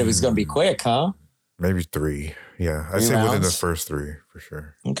you said it was going to be quick, huh? Maybe 3. Yeah, I'd say within the first 3 for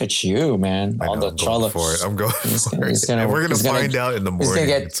sure. Look at you, man. I'm going for it. And we're going to find out in the morning.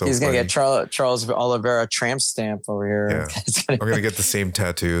 He's going to get Charles Oliveira tramp stamp over here. Yeah. We're going to get the same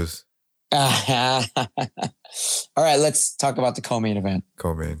tattoos. All right, let's talk about the co-main event.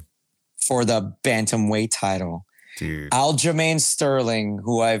 Co-main. For the bantamweight title. Dude. Aljamain Sterling,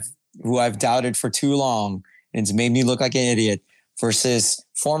 who I've doubted for too long and it's made me look like an idiot, versus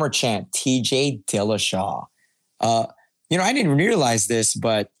former champ TJ Dillashaw. I didn't realize this,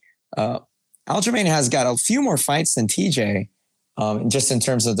 but Aljamain has got a few more fights than TJ, just in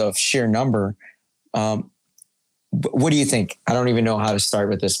terms of the sheer number. What do you think? I don't even know how to start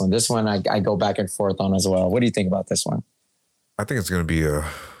with this one. This one I go back and forth on as well. What do you think about this one? I think it's going to be a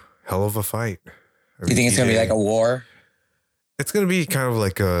hell of a fight. Do you think it's going to be like a war? It's going to be kind of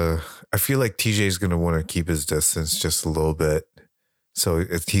like I feel like TJ is going to want to keep his distance just a little bit. So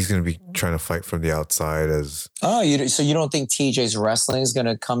he's going to be trying to fight from the outside as. Oh, so you don't think TJ's wrestling is going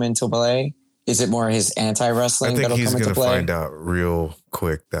to come into play? Is it more his anti-wrestling that'll come into play? I think he's going to find out real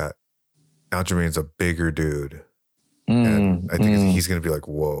quick that Aljamain's a bigger dude. And I think he's going to be like,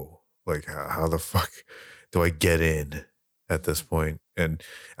 whoa, like how the fuck do I get in at this point? And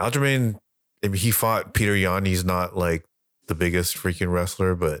Aljamain, he fought Peter Yan. He's not like the biggest freaking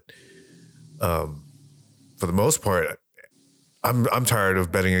wrestler, but for the most part, I'm tired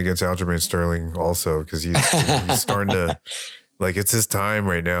of betting against Aljamain Sterling also because he's starting to like it's his time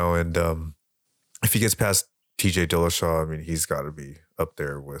right now. And if he gets past TJ Dillashaw, I mean, he's got to be up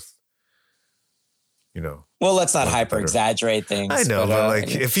there with. Well, let's not hyper exaggerate things. I know, but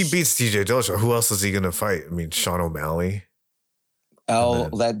like if he beats TJ Dillashaw, who else is he going to fight? I mean, Sean O'Malley.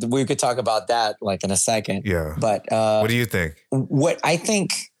 We could talk about that like in a second. Yeah. But what do you think? What I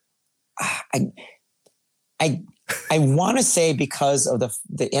think, I want to say because of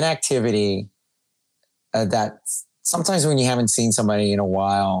the inactivity that sometimes when you haven't seen somebody in a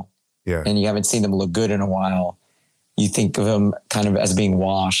while, and you haven't seen them look good in a while, you think of them kind of as being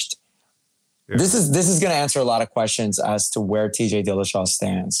washed. Yeah. This is going to answer a lot of questions as to where TJ Dillashaw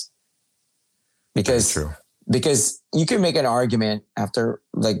stands. Because you can make an argument after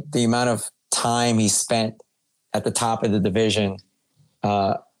like the amount of time he spent at the top of the division.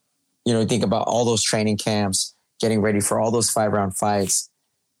 Think about all those training camps, getting ready for all those 5-round fights,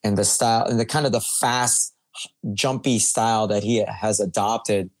 and the style and the kind of the fast, jumpy style that he has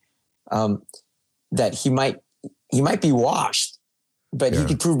adopted. That he might be washed. But he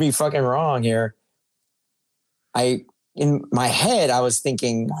could prove me fucking wrong here. In my head, I was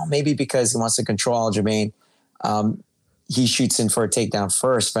thinking, well, maybe because he wants to control Aljamain, he shoots in for a takedown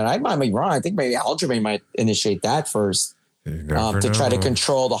first. But I might be wrong. I think maybe Aljamain might initiate that first to try to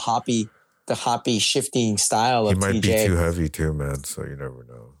control the hoppy shifting style of TJ. He might be too heavy too, man. So you never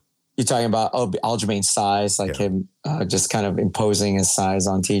know. You're talking about Aljamain's size, like him just kind of imposing his size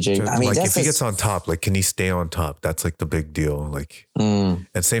on TJ. I mean, like if he gets on top, like can he stay on top? That's like the big deal. Like, and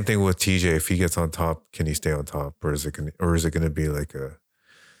same thing with TJ. If he gets on top, can he stay on top, or is it going to be like a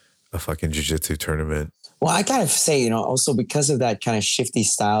fucking jiu-jitsu tournament? Well, I kind of say, also because of that kind of shifty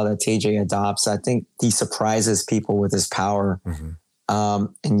style that TJ adopts, I think he surprises people with his power,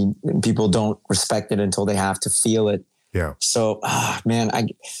 and people don't respect it until they have to feel it. Yeah. So, man,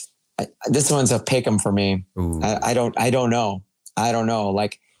 this one's a pick'em for me. I don't know.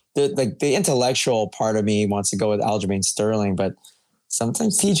 Like the intellectual part of me wants to go with Aljamain Sterling, but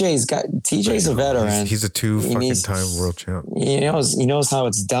sometimes TJ's a veteran. He's a time world champ. He knows how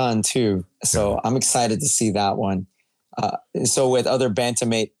it's done too. So I'm excited to see that one. So with other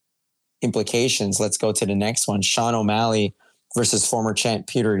bantamweight implications, let's go to the next one. Sean O'Malley versus former champ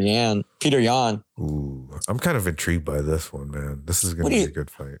Peter Yan. Ooh, I'm kind of intrigued by this one, man. This is going to be a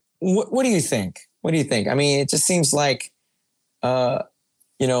good fight. What do you think? I mean, it just seems like, that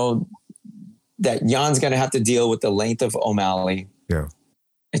Jan's going to have to deal with the length of O'Malley. Yeah.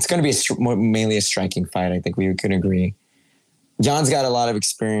 It's going to be mainly a striking fight. I think we could agree. Jan's got a lot of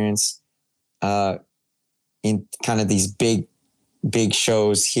experience in kind of these big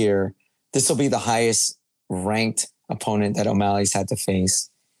shows here. This will be the highest ranked opponent that O'Malley's had to face.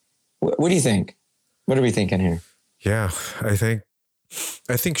 What do you think? What are we thinking here? Yeah, I think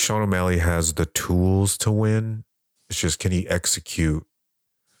Sean O'Malley has the tools to win. It's just, can he execute?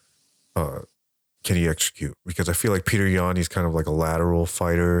 Because I feel like Peter Yan, he's kind of like a lateral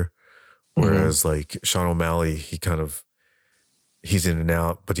fighter, whereas like Sean O'Malley, he's in and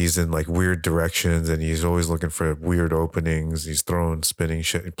out, but he's in like weird directions and he's always looking for weird openings. He's throwing, spinning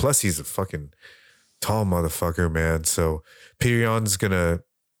shit. Plus he's a fucking tall motherfucker, man. So Peter Yan's gonna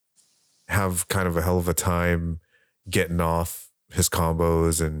have kind of a hell of a time getting off his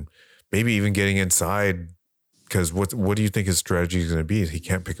combos and maybe even getting inside. Because what do you think his strategy is going to be? He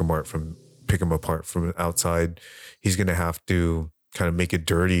can't pick him apart from outside. He's going to have to kind of make it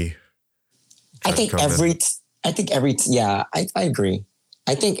dirty. I agree. I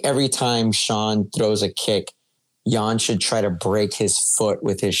think every time Sean throws a kick, Yan should try to break his foot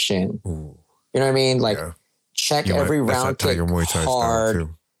with his shin. Ooh. You know what I mean? Like check every round kick hard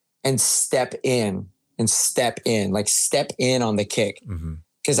and step in. Like step in on the kick.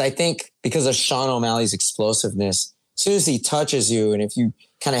 Because I think because of Sean O'Malley's explosiveness, as soon as he touches you and if you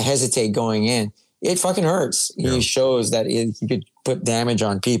kind of hesitate going in, it fucking hurts. Yeah. He shows that he could put damage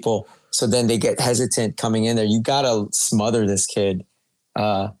on people. So then they get hesitant coming in there. You got to smother this kid.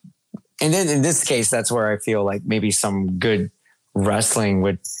 And then in this case, that's where I feel like maybe some good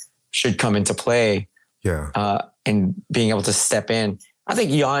wrestling should come into play. Yeah. And being able to step in. I think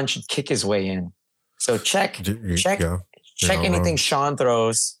Yan should kick his way in. So check anything Sean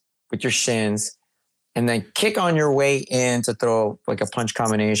throws with your shins and then kick on your way in to throw like a punch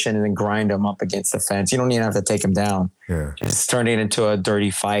combination and then grind him up against the fence. You don't even have to take him down. Yeah. Just turn it into a dirty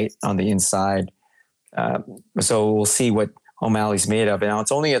fight on the inside. So we'll see what O'Malley's made of. And now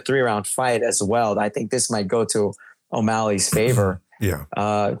it's only a 3-round fight as well. I think this might go to O'Malley's favor. Yeah.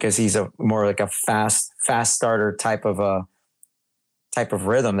 Because he's more like a fast starter type of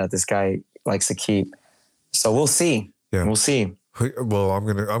rhythm that this guy likes to keep. So we'll see. Yeah. We'll see. Well, I'm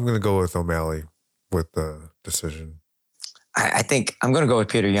gonna go with O'Malley with the decision. I think I'm gonna go with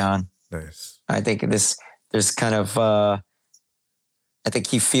Peter Yan. Nice. I think there's kind of I think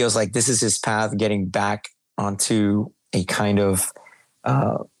he feels like this is his path getting back onto a kind of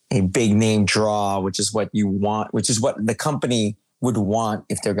a big name draw, which is what you want, which is what the company would want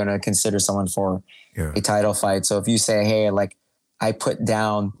if they're gonna consider someone for a title fight. So if you say, hey, like I put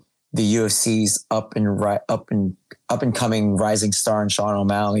down the UFC's up and coming rising star in Sean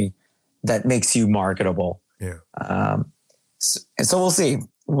O'Malley, that makes you marketable. Yeah. So we'll see.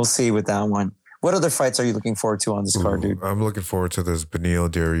 We'll see with that one. What other fights are you looking forward to on this card, dude? I'm looking forward to this Beneil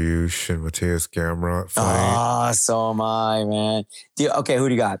Dariush and Mateus Gamrot fight. So am I, man. Okay, who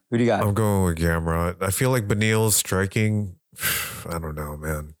do you got? I'm going with Gamrot. I feel like Beneil's striking. I don't know,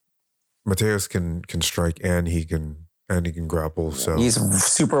 man. Mateus can strike and he can grapple. So he's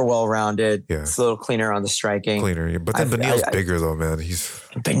super well-rounded. Yeah. It's a little cleaner on the striking. But then Beneil's bigger though, man.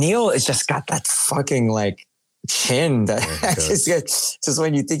 Beneil has just got that fucking like chin that just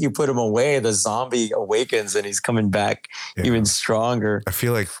when you think you put him away, the zombie awakens and he's coming back even stronger. I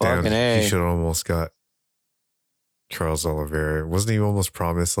feel like he should have almost got Charles Oliveira. Wasn't he almost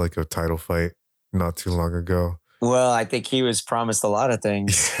promised like a title fight not too long ago? Well, I think he was promised a lot of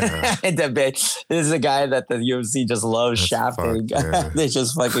things. Yeah. This is a guy that the UFC just loves shafting. They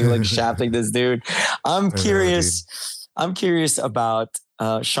just fucking like shafting this dude. I'm curious about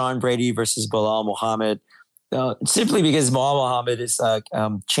Sean Brady versus Bilal Muhammad. Simply because Bilal Muhammad is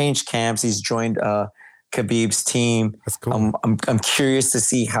changed camps. He's joined Khabib's team. That's cool. I'm curious to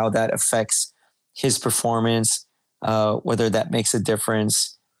see how that affects his performance, whether that makes a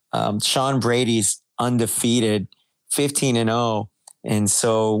difference. Sean Brady's undefeated, 15-0. And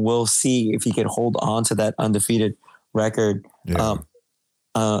so we'll see if he can hold on to that undefeated record. Yeah.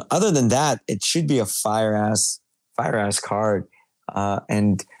 Other than that, it should be a fire ass card.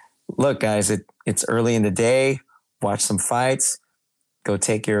 And look, guys, it's early in the day. Watch some fights. go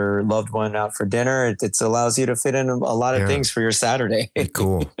take your loved one out for dinner. It allows you to fit in a lot of things for your Saturday.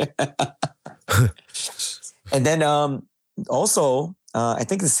 Cool. And then also, I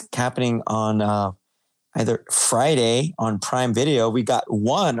think this is happening on either Friday on Prime Video. We got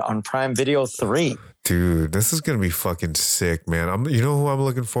one on Prime Video 3. Dude, this is going to be fucking sick, man. You know who I'm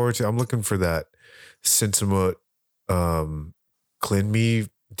looking forward to? I'm looking for that Sinsamut Clinby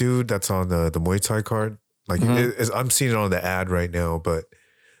dude that's on the Muay Thai card. Like I'm seeing it on the ad right now, but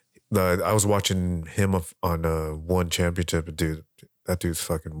I was watching him on one championship. Dude, that dude's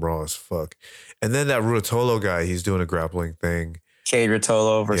fucking raw as fuck. And then that Rotolo guy, he's doing a grappling thing. Cade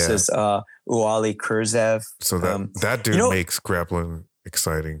Rotolo versus Uali Kurzev. So that dude makes grappling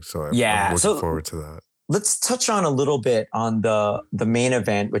exciting. So I'm looking forward to that. Let's touch on a little bit on the main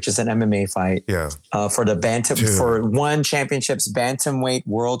event, which is an MMA fight. Yeah. For the for one championship's bantamweight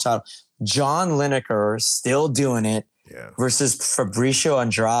world title. John Lineker still doing it versus Fabricio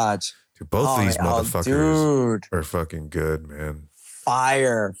Andrade. Dude, both these motherfuckers are fucking good, man.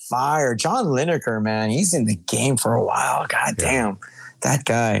 Fire. John Lineker, man, he's in the game for a while. God damn, that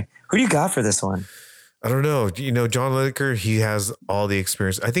guy. Who do you got for this one? I don't know. You know, John Lineker, he has all the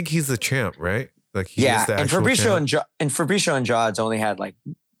experience. I think he's the champ, right? Like he is the actual champ. And Fabricio Andrade's only had like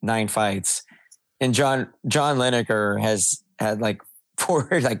 9 fights, and John Lineker has had like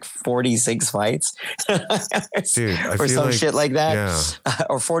 46 fights, dude, or some shit like that,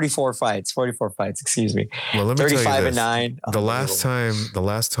 or 44 fights. Excuse me. Well, let me 35 and 9. The last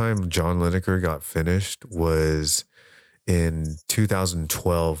time John Lineker got finished was in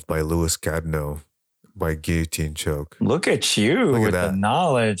 2012 by Louis Gagnon by guillotine choke. Look at you with the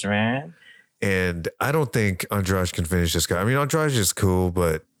knowledge, man. And I don't think Andrade can finish this guy. I mean, Andrade is cool,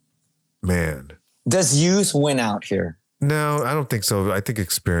 but man, does youth win out here? No, I don't think so. I think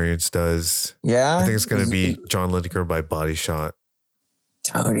experience does. Yeah? I think it's going to be John Lineker by body shot.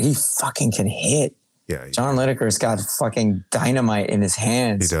 Dude, he fucking can hit. Yeah. John Lineker's got fucking dynamite in his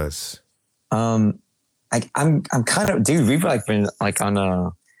hands. He does. I'm kind of, dude, we've like been like on a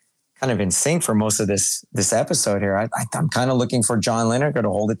kind of in sync for most of this episode here. I'm kind of looking for John Lineker to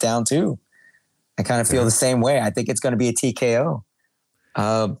hold it down too. I kind of feel the same way. I think it's going to be a TKO.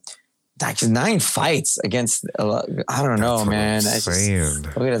 Like 9 fights against, I don't know, man.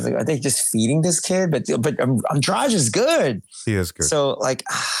 Are they just feeding this kid? But Andrade is good. He is good. So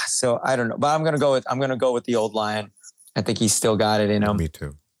I don't know. But I'm gonna go with the old lion. I think he's still got it in him. Me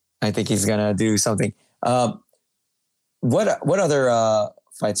too. I think he's gonna do something. What other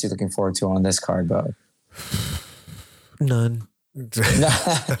fights are you looking forward to on this card, Bo? None.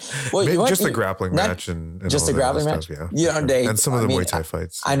 Just a grappling match and just a grappling match. Stuff, and some of the Muay Thai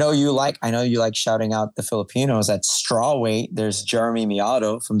fights. I know you like shouting out the Filipinos at strawweight. There's Jeremy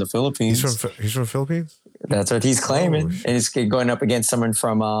Miado from the Philippines. He's from Philippines. That's what he's claiming, and he's going up against someone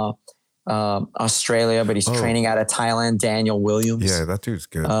from Australia, but he's training out of Thailand. Daniel Williams. Yeah, that dude's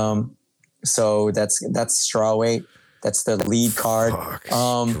good. So that's strawweight. That's the lead card.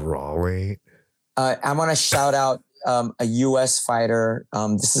 Strawweight. I want to shout out a U.S. fighter.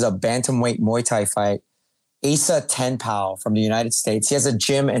 This is a bantamweight Muay Thai fight. Asa Tenpao from the United States. He has a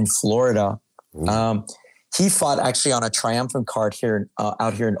gym in Florida. He fought actually on a triumphant card here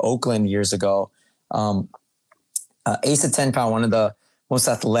out here in Oakland years ago. Asa Tenpao, one of the most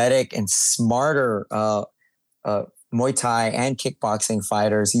athletic and smarter Muay Thai and kickboxing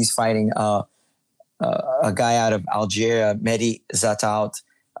fighters. He's fighting a guy out of Algeria, Mehdi Zataout.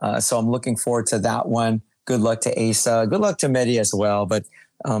 So I'm looking forward to that one. Good luck to Asa. Good luck to Mehdi as well. But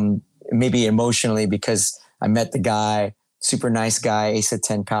maybe emotionally, because I met the guy, super nice guy, Asa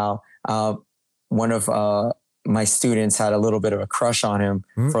Tenpao. One of my students had a little bit of a crush on him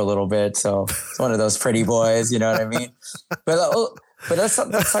for a little bit. So it's one of those pretty boys, you know what I mean? But let's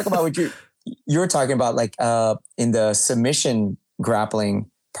talk about what you were talking about, like in the submission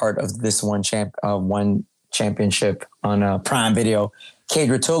grappling part of this one championship on Prime Video. Cade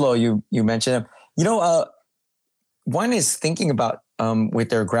Rotolo, you mentioned him. You know, one is thinking about with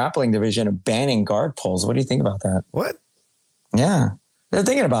their grappling division of banning guard pulls. What do you think about that? What? Yeah, they're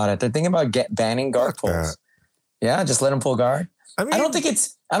thinking about it. They're thinking about banning guard pulls. Yeah, just let them pull guard. I don't think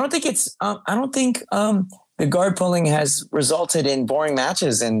the guard pulling has resulted in boring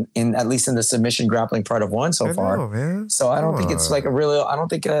matches in at least in the submission grappling part of one so far. Man. So I don't think it's like a real. I don't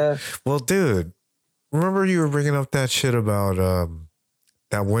think. Well, dude, remember you were bringing up that shit about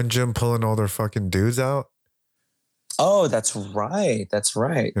that one gym pulling all their fucking dudes out? Oh, that's right.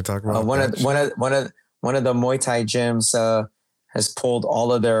 You're talking about one of the Muay Thai gyms has pulled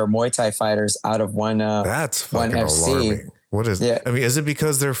all of their Muay Thai fighters out of one. That's fucking one FC. Alarming. What is? Yeah. I mean, is it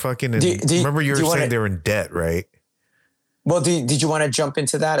because they're fucking? Remember, you were saying they were in debt, right? Well, did you want to jump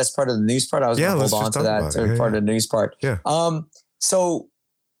into that as part of the news part? I was going to hold on to that as part of the news part. Yeah. So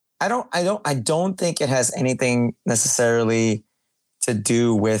I don't think it has anything necessarily to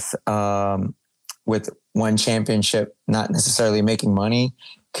do with one championship not necessarily making money,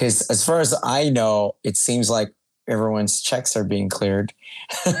 because as far as I know, it seems like everyone's checks are being cleared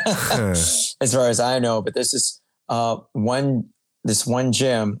as far as I know. But this is one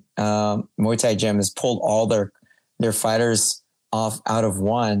gym, Muay Thai gym, has pulled all their fighters off out of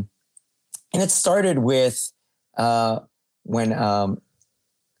one, and it started with when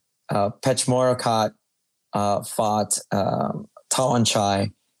Pechmorakot fought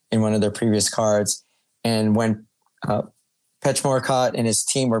Tawanchai in one of their previous cards. And when Pechmorakot and his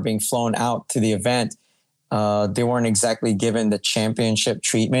team were being flown out to the event, they weren't exactly given the championship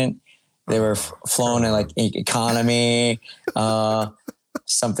treatment. They were flown in like economy,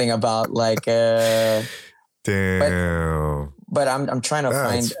 something about like damn. But I'm trying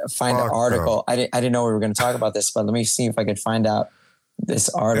to find an article. I didn't know we were going to talk about this, but let me see if I could find out this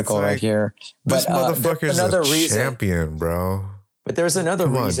article right here. This motherfucker's another champion, bro. But there's another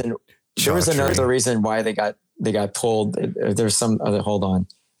reason. There was another reason why they got pulled. There's some other. Hold on.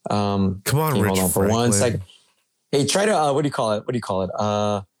 Come on, Rich. Hold on for 1 second. Hey, try to what do you call it?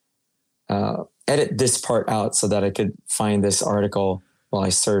 Edit this part out so that I could find this article while I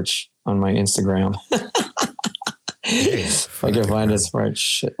search on my Instagram. If I can find this part.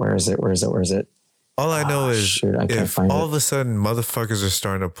 Shit, where is it? All I know is if all of a sudden motherfuckers are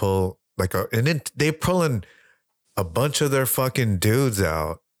starting to pull and then they pulling a bunch of their fucking dudes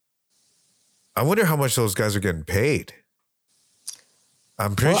out. I wonder how much those guys are getting paid.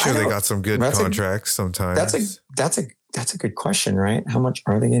 I'm pretty sure they got some good contracts sometimes. That's a good question, right? How much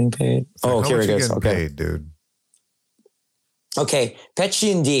are they getting paid? Here it goes. Okay, paid, dude. Okay,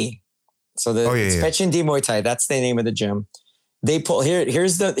 Pechindi. So it's Pechindi Muay Thai. That's the name of the gym. They pull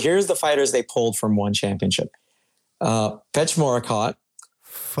here's the fighters they pulled from one championship. Pechmorakot,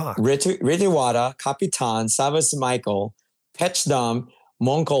 Ritiwada, Kapitan, Savas Michael, Pechdam,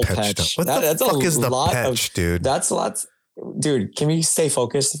 Mongkol Pech. What the fuck is the Pech, dude? That's lots. Dude, can we stay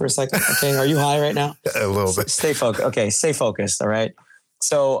focused for a second? Okay, are you high right now? A little bit. Stay focused. Okay, stay focused. All right.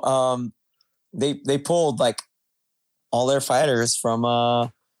 So they pulled like all their fighters from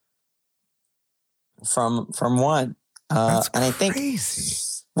one. That's and I think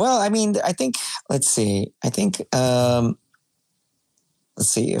crazy. Well, I mean, let's see. Let's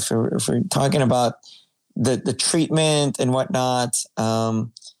see if we're talking about the treatment and whatnot.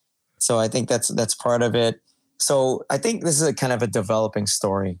 So I think that's part of it. So I think this is a kind of a developing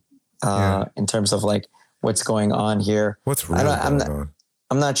story in terms of like what's going on here. What's really going on?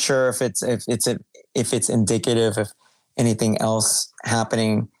 I'm not sure if it's indicative of anything else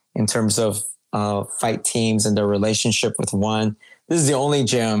happening in terms of fight teams and their relationship with one. This is the only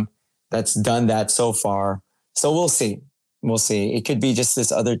gym that's done that so far. So we'll see. It could be just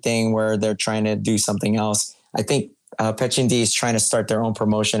this other thing where they're trying to do something else. I think Pechindi is trying to start their own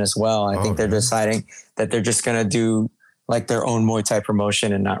promotion as well. I think they're deciding that they're just going to do like their own Muay Thai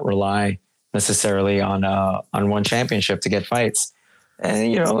promotion and not rely necessarily on one championship to get fights.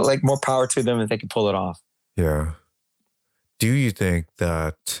 And, like more power to them if they can pull it off. Yeah. Do you think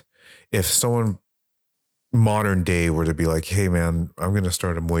that if someone modern day were to be like, hey man, I'm going to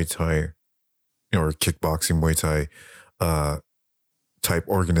start a Muay Thai or kickboxing Muay Thai type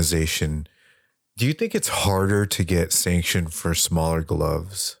organization, do you think it's harder to get sanctioned for smaller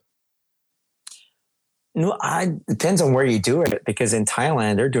gloves? No, it depends on where you do it, because in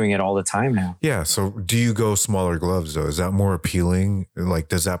Thailand, they're doing it all the time now. Yeah. So do you go smaller gloves though? Is that more appealing? Like,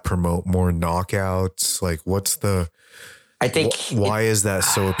 does that promote more knockouts? Like why is that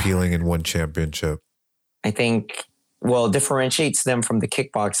so appealing in one championship? I think, differentiates them from the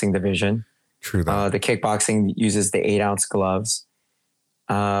kickboxing division. True that. The kickboxing uses the 8-ounce gloves.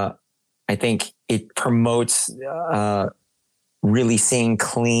 I think it promotes really seeing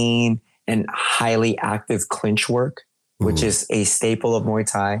clean and highly active clinch work, which is a staple of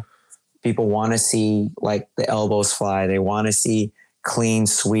Muay Thai. People want to see like the elbows fly. They want to see clean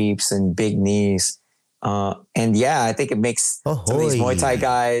sweeps and big knees. I think it makes some of these Muay Thai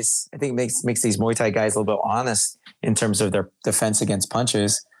guys, makes these Muay Thai guys a little bit honest in terms of their defense against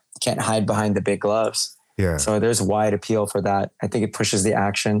punches. You can't hide behind the big gloves. Yeah. So there's wide appeal for that. I think it pushes the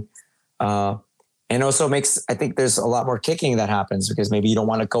action. And also I think there's a lot more kicking that happens because maybe you don't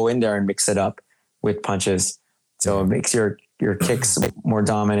want to go in there and mix it up with punches. So it makes your kicks more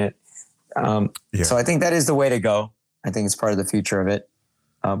dominant. So I think that is the way to go. I think it's part of the future of it.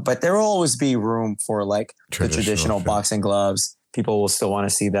 But there will always be room for like the traditional boxing gloves. People will still want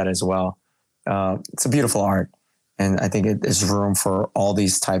to see that as well. It's a beautiful art. And I think there's room for all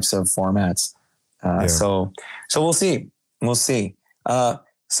these types of formats. So we'll see. We'll see.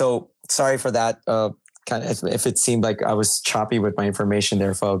 So sorry for that. Kind of, if it seemed like I was choppy with my information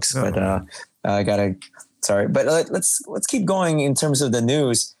there, folks, but sorry. But let's keep going in terms of the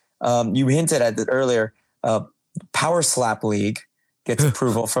news. You hinted at it earlier. Power Slap League gets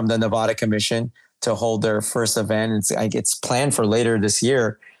approval from the Nevada Commission to hold their first event. It's planned for later this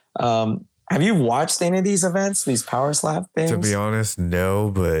year. Have you watched any of these events, these Power Slap things? To be honest, no,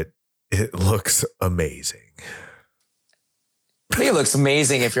 but it looks amazing. I think it looks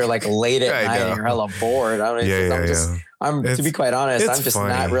amazing if you're like late at night and you're hella bored. To be quite honest, I'm just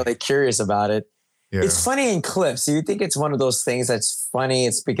funny. Not really curious about it. Yeah. It's funny in clips. You think it's one of those things that's funny.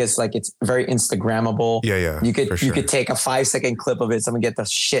 It's because like it's very Instagrammable. Yeah. You could take a 5-second clip of it. Someone get the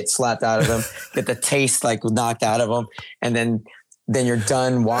shit slapped out of them, get the taste like knocked out of them, and then you're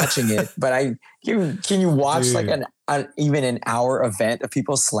done watching it. But can you watch like even an hour event of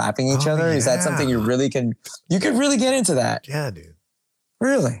people slapping each other? Yeah. Is that something you could really get into that? Yeah, dude.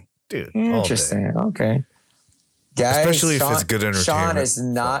 Really? Dude. Interesting. Okay. Guys, especially if it's good entertainment. Sean is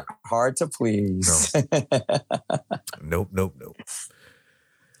not hard to please. No. Nope.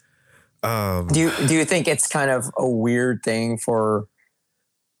 Do you think it's kind of a weird thing for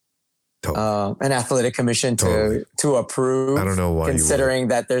an athletic commission to approve? I don't know why. Considering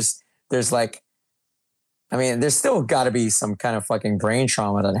that there's like, I mean, there's still got to be some kind of fucking brain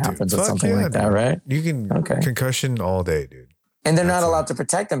trauma that happens with something like that, right? You can concussion all day, dude. And they're not allowed to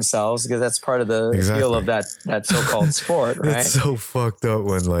protect themselves because that's part of the appeal of that so-called sport, right? It's so fucked up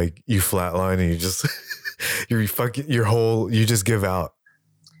when like you flatline and you just you just give out.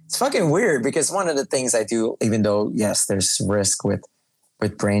 It's fucking weird because one of the things I do, even though yes, there's risk with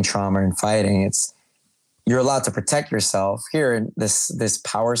brain trauma and fighting, you're allowed to protect yourself. Here in this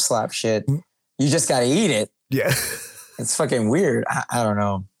power slap shit, you just got to eat it. Yeah, it's fucking weird. I don't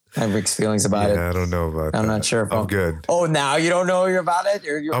know. I have mixed feelings about it. I don't know about I'm that. not sure if I'm good. Oh, now you don't know about it?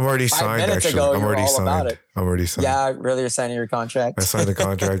 I'm already signed, actually. I'm already signed. I'm already signed. Yeah, really, you're signing your contract? I signed a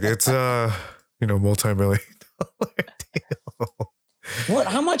contract. It's multi-million deal. What?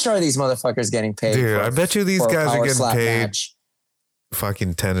 How much are these motherfuckers getting paid? Dude, I bet you these guys are getting paid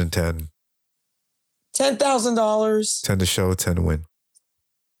fucking 10 and 10. $10,000? 10 to show, 10 to win.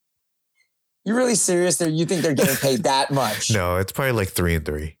 You really serious? There? You think they're getting paid that much? No, it's probably like 3 and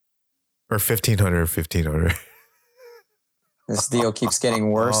 3. Or 1,500. This deal keeps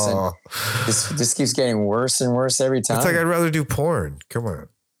getting worse, and this keeps getting worse and worse every time. It's like I'd rather do porn. Come on.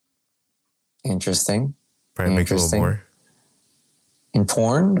 Interesting. Probably make a little more. In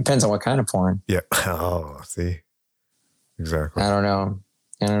porn? Depends on what kind of porn. Yeah. Oh, see. Exactly. I don't know.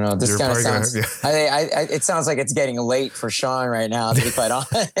 This kind of sounds. It sounds like it's getting late for Sean right now. To be quite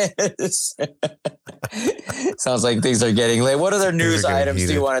honest, sounds like things are getting late. What other news items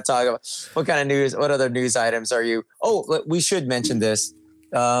do you want to talk about? What kind of news? What other news items are you? Oh, we should mention this.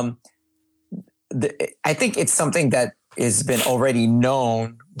 I think it's something that has been already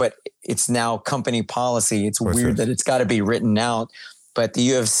known, but it's now company policy. It's weird that it's got to be written out. But the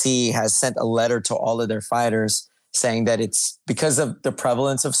UFC has sent a letter to all of their fighters, saying that it's because of the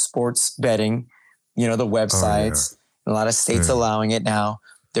prevalence of sports betting, the websites, a lot of states allowing it now.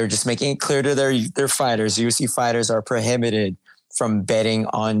 They're just making it clear to their fighters. UFC fighters are prohibited from betting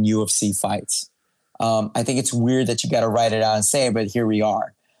on UFC fights. I think it's weird that you got to write it out and say it, but here we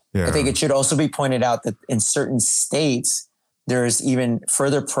are. Yeah. I think it should also be pointed out that in certain states, there's even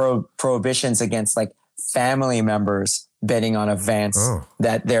further prohibitions against like family members betting on events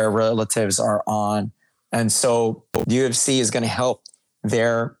that their relatives are on. And so the UFC is going to help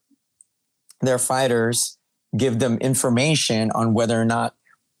their fighters, give them information on whether or not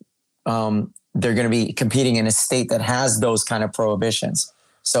they're going to be competing in a state that has those kind of prohibitions.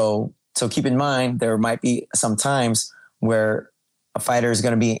 So keep in mind, there might be some times where a fighter is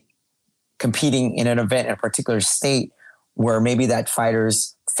going to be competing in an event in a particular state where maybe that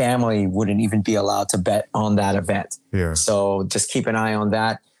fighter's family wouldn't even be allowed to bet on that event. Yeah. So just keep an eye on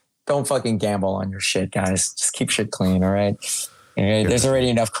that. Don't fucking gamble on your shit, guys. Just keep shit clean, all right? Okay? Yeah. There's already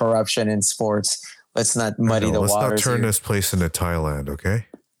enough corruption in sports. Let's not muddy the waters. Let's not turn this place into Thailand, okay?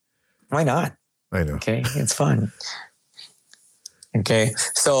 Why not? I know. Okay, it's fun. Okay,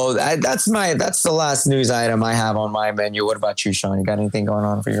 so that's the last news item I have on my menu. What about you, Sean? You got anything going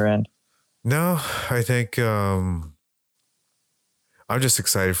on for your end? No, I think I'm just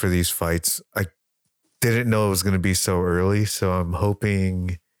excited for these fights. I didn't know it was going to be so early, so I'm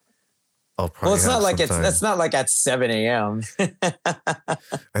hoping I'll probably. Well, it's not like at 7 a.m.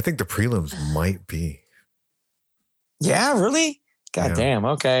 I think the prelims might be. Yeah, really? God damn.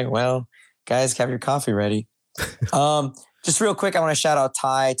 Okay, well, guys, have your coffee ready. Just real quick, I want to shout out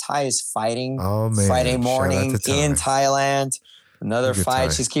Ty. Ty is fighting man. Friday morning in Thailand. Another fight.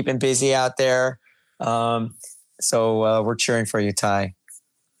 Ty. She's keeping busy out there. So we're cheering for you, Ty.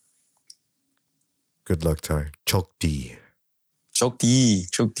 Good luck, Ty. Chok D. All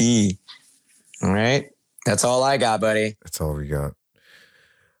right. That's all I got, buddy. That's all we got.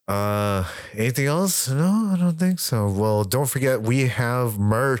 Anything else? No, I don't think so. Well, don't forget we have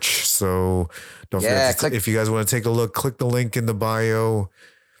merch. So don't forget if you guys want to take a look, click the link in the bio.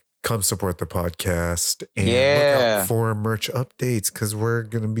 Come support the podcast and look out for merch updates because we're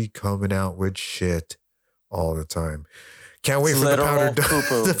gonna be coming out with shit all the time. Can't wait for the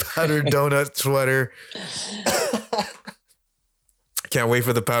powdered donut sweater. Can't wait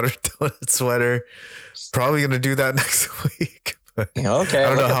for the powdered donut sweater. Probably gonna do that next week. Okay. I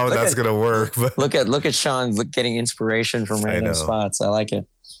don't know how that's gonna work, but look at Sean getting inspiration from random spots. I like it.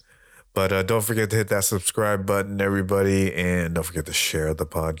 But don't forget to hit that subscribe button, everybody, and don't forget to share the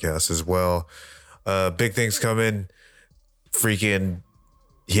podcast as well. Big things coming. Freaking,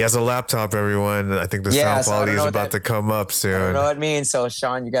 he has a laptop, everyone. I think the sound quality is about to come up soon. I don't know what it means. So,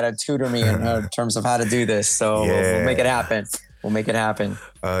 Sean, you got to tutor me in terms of how to do this. So we'll make it happen.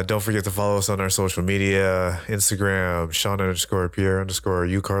 Don't forget to follow us on our social media, Instagram, Sean_Pierre_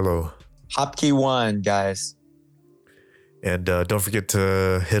 you, Carlo. Hopkey1, guys. And don't forget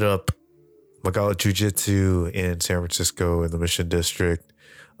to hit up Magala Jiu-Jitsu in San Francisco in the Mission District,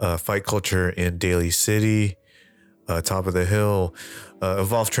 Fight Culture in Daly City, Top of the Hill,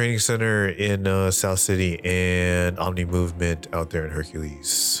 Evolve Training Center in South City, and Omni Movement out there in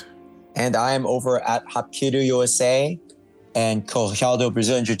Hercules. And I am over at Hapkido USA and Corrado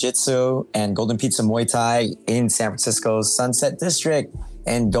Brazilian Jiu-Jitsu and Golden Pizza Muay Thai in San Francisco's Sunset District.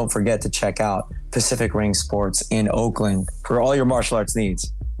 And don't forget to check out Pacific Ring Sports in Oakland for all your martial arts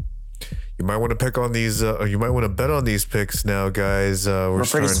needs. You might want to pick on these. You might want to bet on these picks now, guys. We're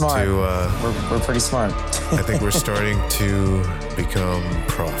pretty smart. We're pretty smart. I think we're starting to become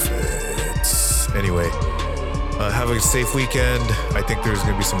prophets. Anyway, have a safe weekend. I think there's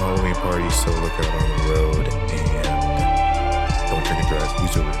going to be some Halloween parties, so look out on the road. And don't drink and drive.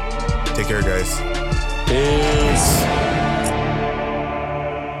 Use Uber. Take care, guys. Peace.